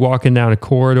Dracula dude walking down a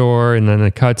corridor, and then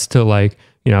it cuts to like,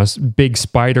 big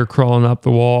spider crawling up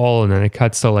the wall, and then it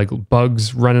cuts to like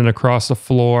bugs running across the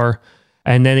floor,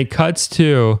 and then it cuts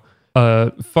to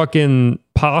a fucking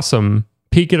possum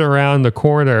peeking around the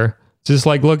corner, just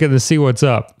like looking to see what's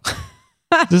up.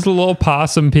 Just a little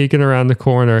possum peeking around the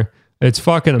corner. It's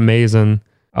fucking amazing.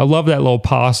 I love that little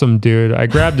possum dude. I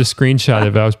grabbed a screenshot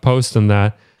of it. I was posting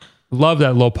that. Love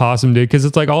that little possum dude, because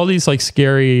it's like all these like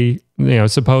scary,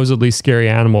 supposedly scary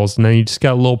animals, and then you just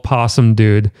got a little possum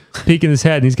dude peeking his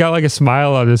head, and he's got like a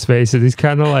smile on his face, and he's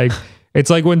kind of like, it's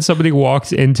like when somebody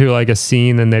walks into like a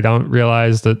scene and they don't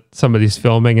realize that somebody's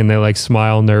filming and they like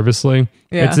smile nervously.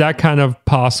 Yeah. It's that kind of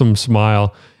possum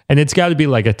smile, and it's got to be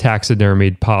like a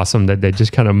taxidermied possum that they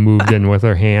just kind of moved in with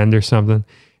their hand or something.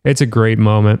 It's a great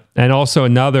moment. And also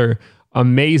another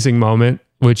amazing moment,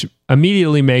 which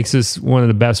immediately makes this one of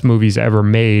the best movies ever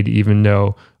made, even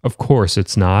though, of course,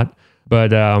 it's not.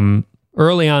 But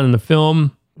early on in the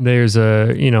film, there's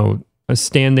a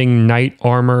standing knight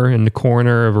armor in the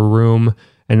corner of a room,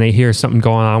 and they hear something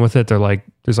going on with it. They're like,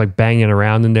 there's like banging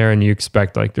around in there, and you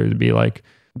expect like there to be like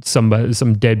some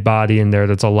dead body in there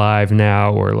that's alive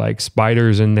now, or like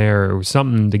spiders in there or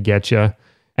something to get you.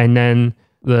 And then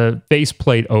the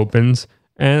faceplate opens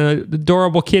and an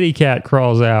adorable kitty cat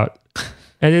crawls out.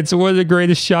 And it's one of the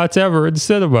greatest shots ever in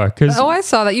cinema. Oh, I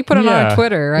saw that. You put it on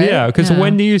Twitter, right? Yeah, because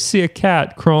when do you see a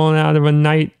cat crawling out of a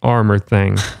knight armor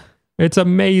thing? It's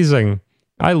amazing.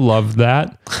 I love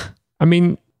that. I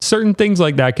mean, certain things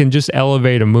like that can just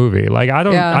elevate a movie. Like I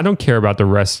don't care about the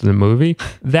rest of the movie.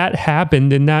 That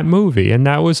happened in that movie, and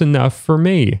that was enough for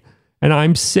me. And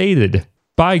I'm sated.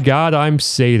 By God, I'm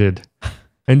sated.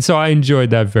 And so I enjoyed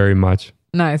that very much.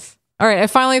 Nice. All right, I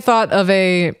finally thought of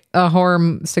a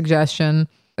horror suggestion.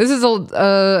 This is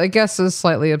I guess a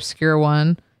slightly obscure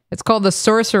one. It's called The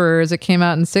Sorcerers. It came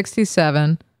out in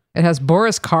 1967. It has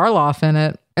Boris Karloff in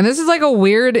it. And this is like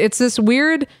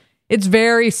it's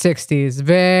very 60s,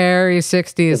 very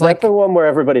 60s. Is like, that the one where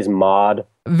everybody's mod?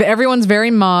 Everyone's very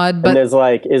mod, but and there's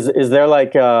like, is there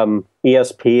like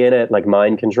ESP in it, like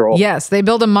mind control? Yes, they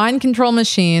build a mind control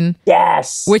machine.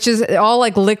 Yes, which is all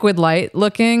like liquid light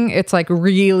looking. It's like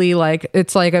really like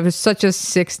it's such a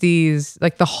 60s.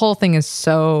 Like the whole thing is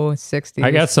so 60s.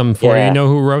 I got something for you. You know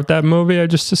who wrote that movie? I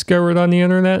just discovered on the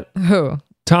internet. Who?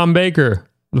 Tom Baker,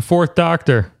 the Fourth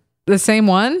Doctor. The same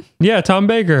one? Yeah, Tom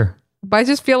Baker. But I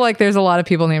just feel like there's a lot of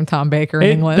people named Tom Baker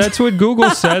in England. That's what Google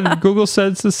said. Google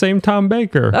said it's the same Tom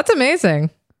Baker. That's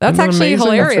amazing. That's actually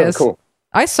amazing? Hilarious. That's so cool.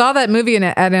 I saw that movie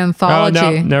at Anthology.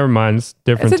 Oh, no, never mind. It's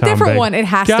different. It's a different one. It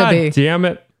has to be. God damn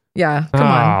it. Yeah, come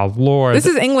on. Oh, Lord. This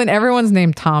is England. Everyone's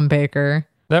named Tom Baker.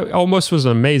 That almost was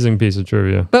an amazing piece of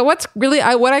trivia. But what's really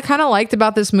what I kind of liked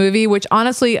about this movie, which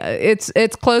honestly, it's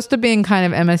close to being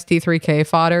kind of MST3K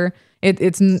fodder.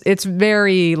 It's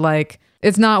very like.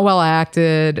 It's not well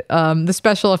acted. The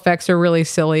special effects are really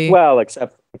silly. Well,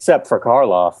 except for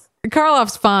Karloff.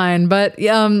 Karloff's fine, but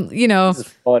this is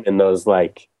fun in those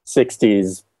like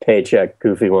 60s paycheck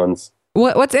goofy ones.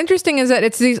 What's interesting is that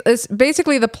it's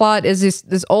basically the plot is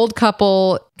this old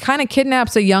couple kind of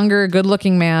kidnaps a younger,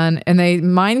 good-looking man, and they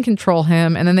mind control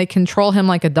him, and then they control him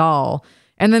like a doll.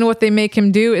 And then what they make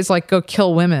him do is like go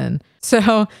kill women.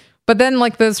 So. But then,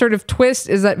 like, the sort of twist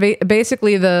is that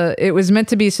basically it was meant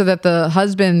to be so that the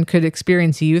husband could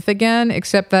experience youth again,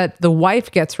 except that the wife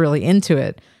gets really into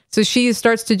it. So she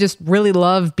starts to just really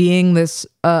love being this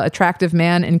attractive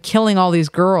man and killing all these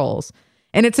girls.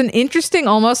 And it's an interesting,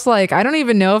 almost like, I don't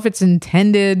even know if it's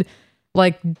intended,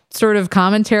 like, sort of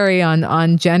commentary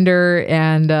on gender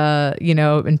and,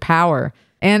 and power.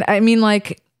 And I mean,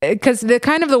 like... Because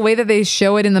the way that they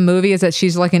show it in the movie is that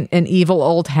she's like an evil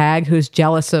old hag who's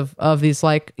jealous of these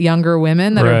like younger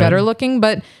women that are better looking.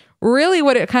 But really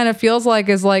what it kind of feels like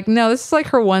is like, no, this is like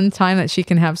her one time that she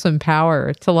can have some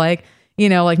power to like,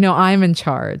 no, I'm in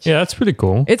charge. Yeah, that's pretty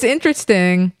cool. It's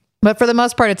interesting. But for the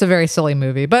most part, it's a very silly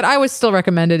movie. But I would still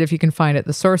recommend it if you can find it.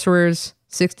 The Sorcerers,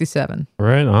 1967.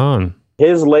 Right on.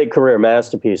 His late career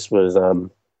masterpiece was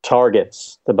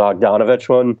Targets, the Bogdanovich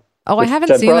one. Oh, I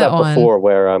haven't seen that one before.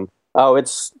 Where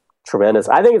it's tremendous.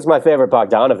 I think it's my favorite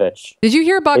Bogdanovich. Did you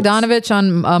hear Bogdanovich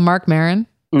on Mark Maron?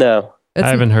 No, I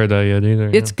haven't heard that yet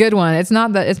either. It's a good one. It's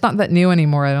not that new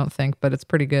anymore, I don't think, but it's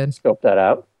pretty good. Scope that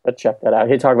out. Let's check that out.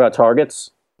 He talked about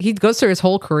Targets. He goes through his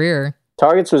whole career.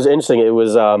 Targets was interesting. It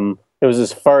was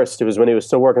his first. It was when he was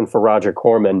still working for Roger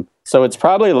Corman. So it's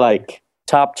probably like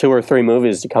top 2 or 3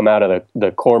 movies to come out of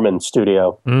the Corman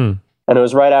studio. Mm. And it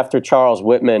was right after Charles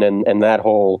Whitman and that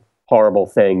whole horrible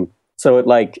thing. So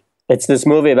it's this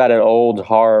movie about an old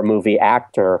horror movie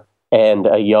actor and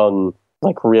a young,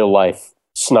 like, real life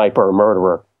sniper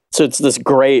murderer. So it's this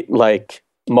great, like,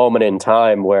 moment in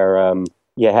time where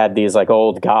you had these, like,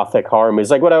 old gothic horror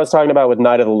movies. Like what I was talking about with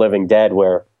Night of the Living Dead,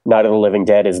 where Night of the Living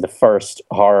Dead is the first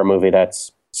horror movie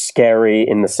that's scary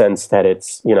in the sense that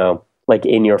it's, like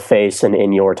in your face and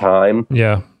in your time.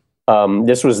 Yeah.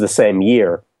 This was the same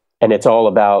year. And it's all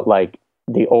about, like,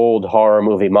 the old horror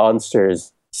movie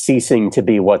monsters ceasing to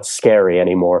be what's scary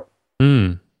anymore.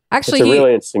 Mm. Actually, it's a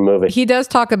really interesting movie. He does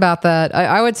talk about that.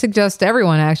 I would suggest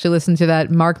everyone actually listen to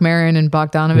that Mark Maron and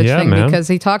Bogdanovich thing, because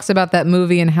he talks about that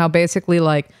movie and how basically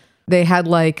like they had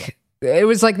like it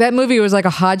was like that movie was like a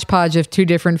hodgepodge of 2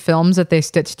 different films that they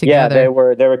stitched together.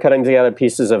 Yeah, they were cutting together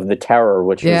pieces of The Terror,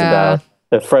 which was about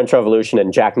the French Revolution,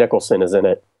 and Jack Nicholson is in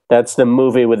it. That's the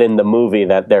movie within the movie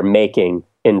that they're making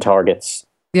in Targets.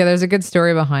 Yeah, there's a good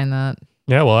story behind that.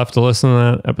 Yeah, we'll have to listen to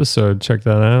that episode. Check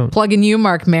that out. Plugging you,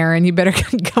 Mark Maron. You better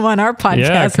come on our podcast.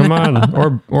 Yeah, come now.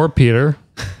 on. Or Peter.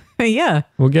 Yeah.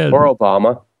 We'll get Or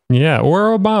Obama. Yeah,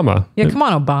 or Obama. Yeah, come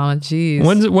on, Obama. Jeez.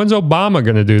 When's Obama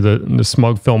going to do the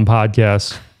Smug Film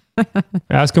podcast?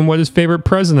 Ask him what his favorite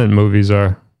president movies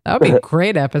are. That would be a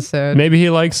great episode. Maybe he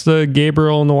likes the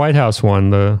Gabriel in the White House one,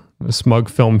 the Smug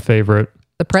Film favorite.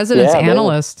 The President's Yeah,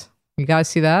 Analyst. You guys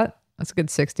see that? That's a good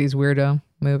 60s weirdo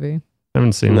movie. I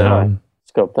haven't seen that one.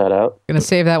 Scope that out. Gonna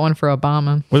save that one for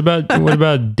Obama. What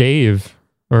about Dave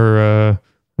or an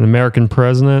American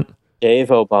president? Dave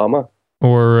Obama.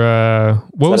 Or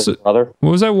what was his brother? What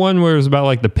was that one where it was about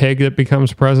like the pig that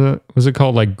becomes president? Was it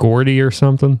called like Gordy or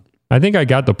something? I think I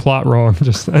got the plot wrong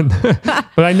just then.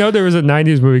 But I know there was a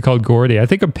 90s movie called Gordy. I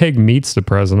think a pig meets the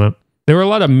president. There were a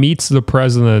lot of meets the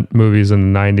president movies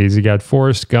in the 90s. You got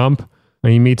Forrest Gump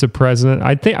when he meets a president.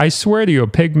 I swear to you, a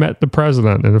pig met the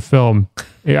president in a film.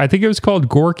 I think it was called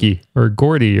Gorky or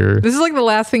Gordy or... This is like the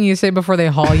last thing you say before they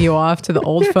haul you off to the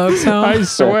old folks home. I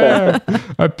swear,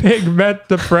 a pig met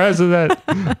the president.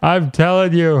 I'm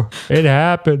telling you, it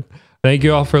happened. Thank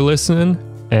you all for listening,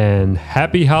 and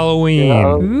happy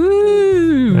Halloween.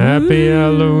 Ooh, Happy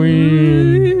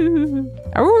Halloween.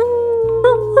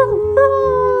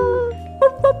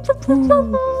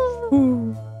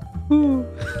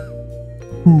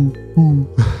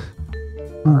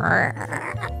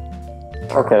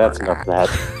 Okay, that's enough of that.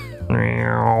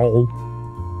 Meow.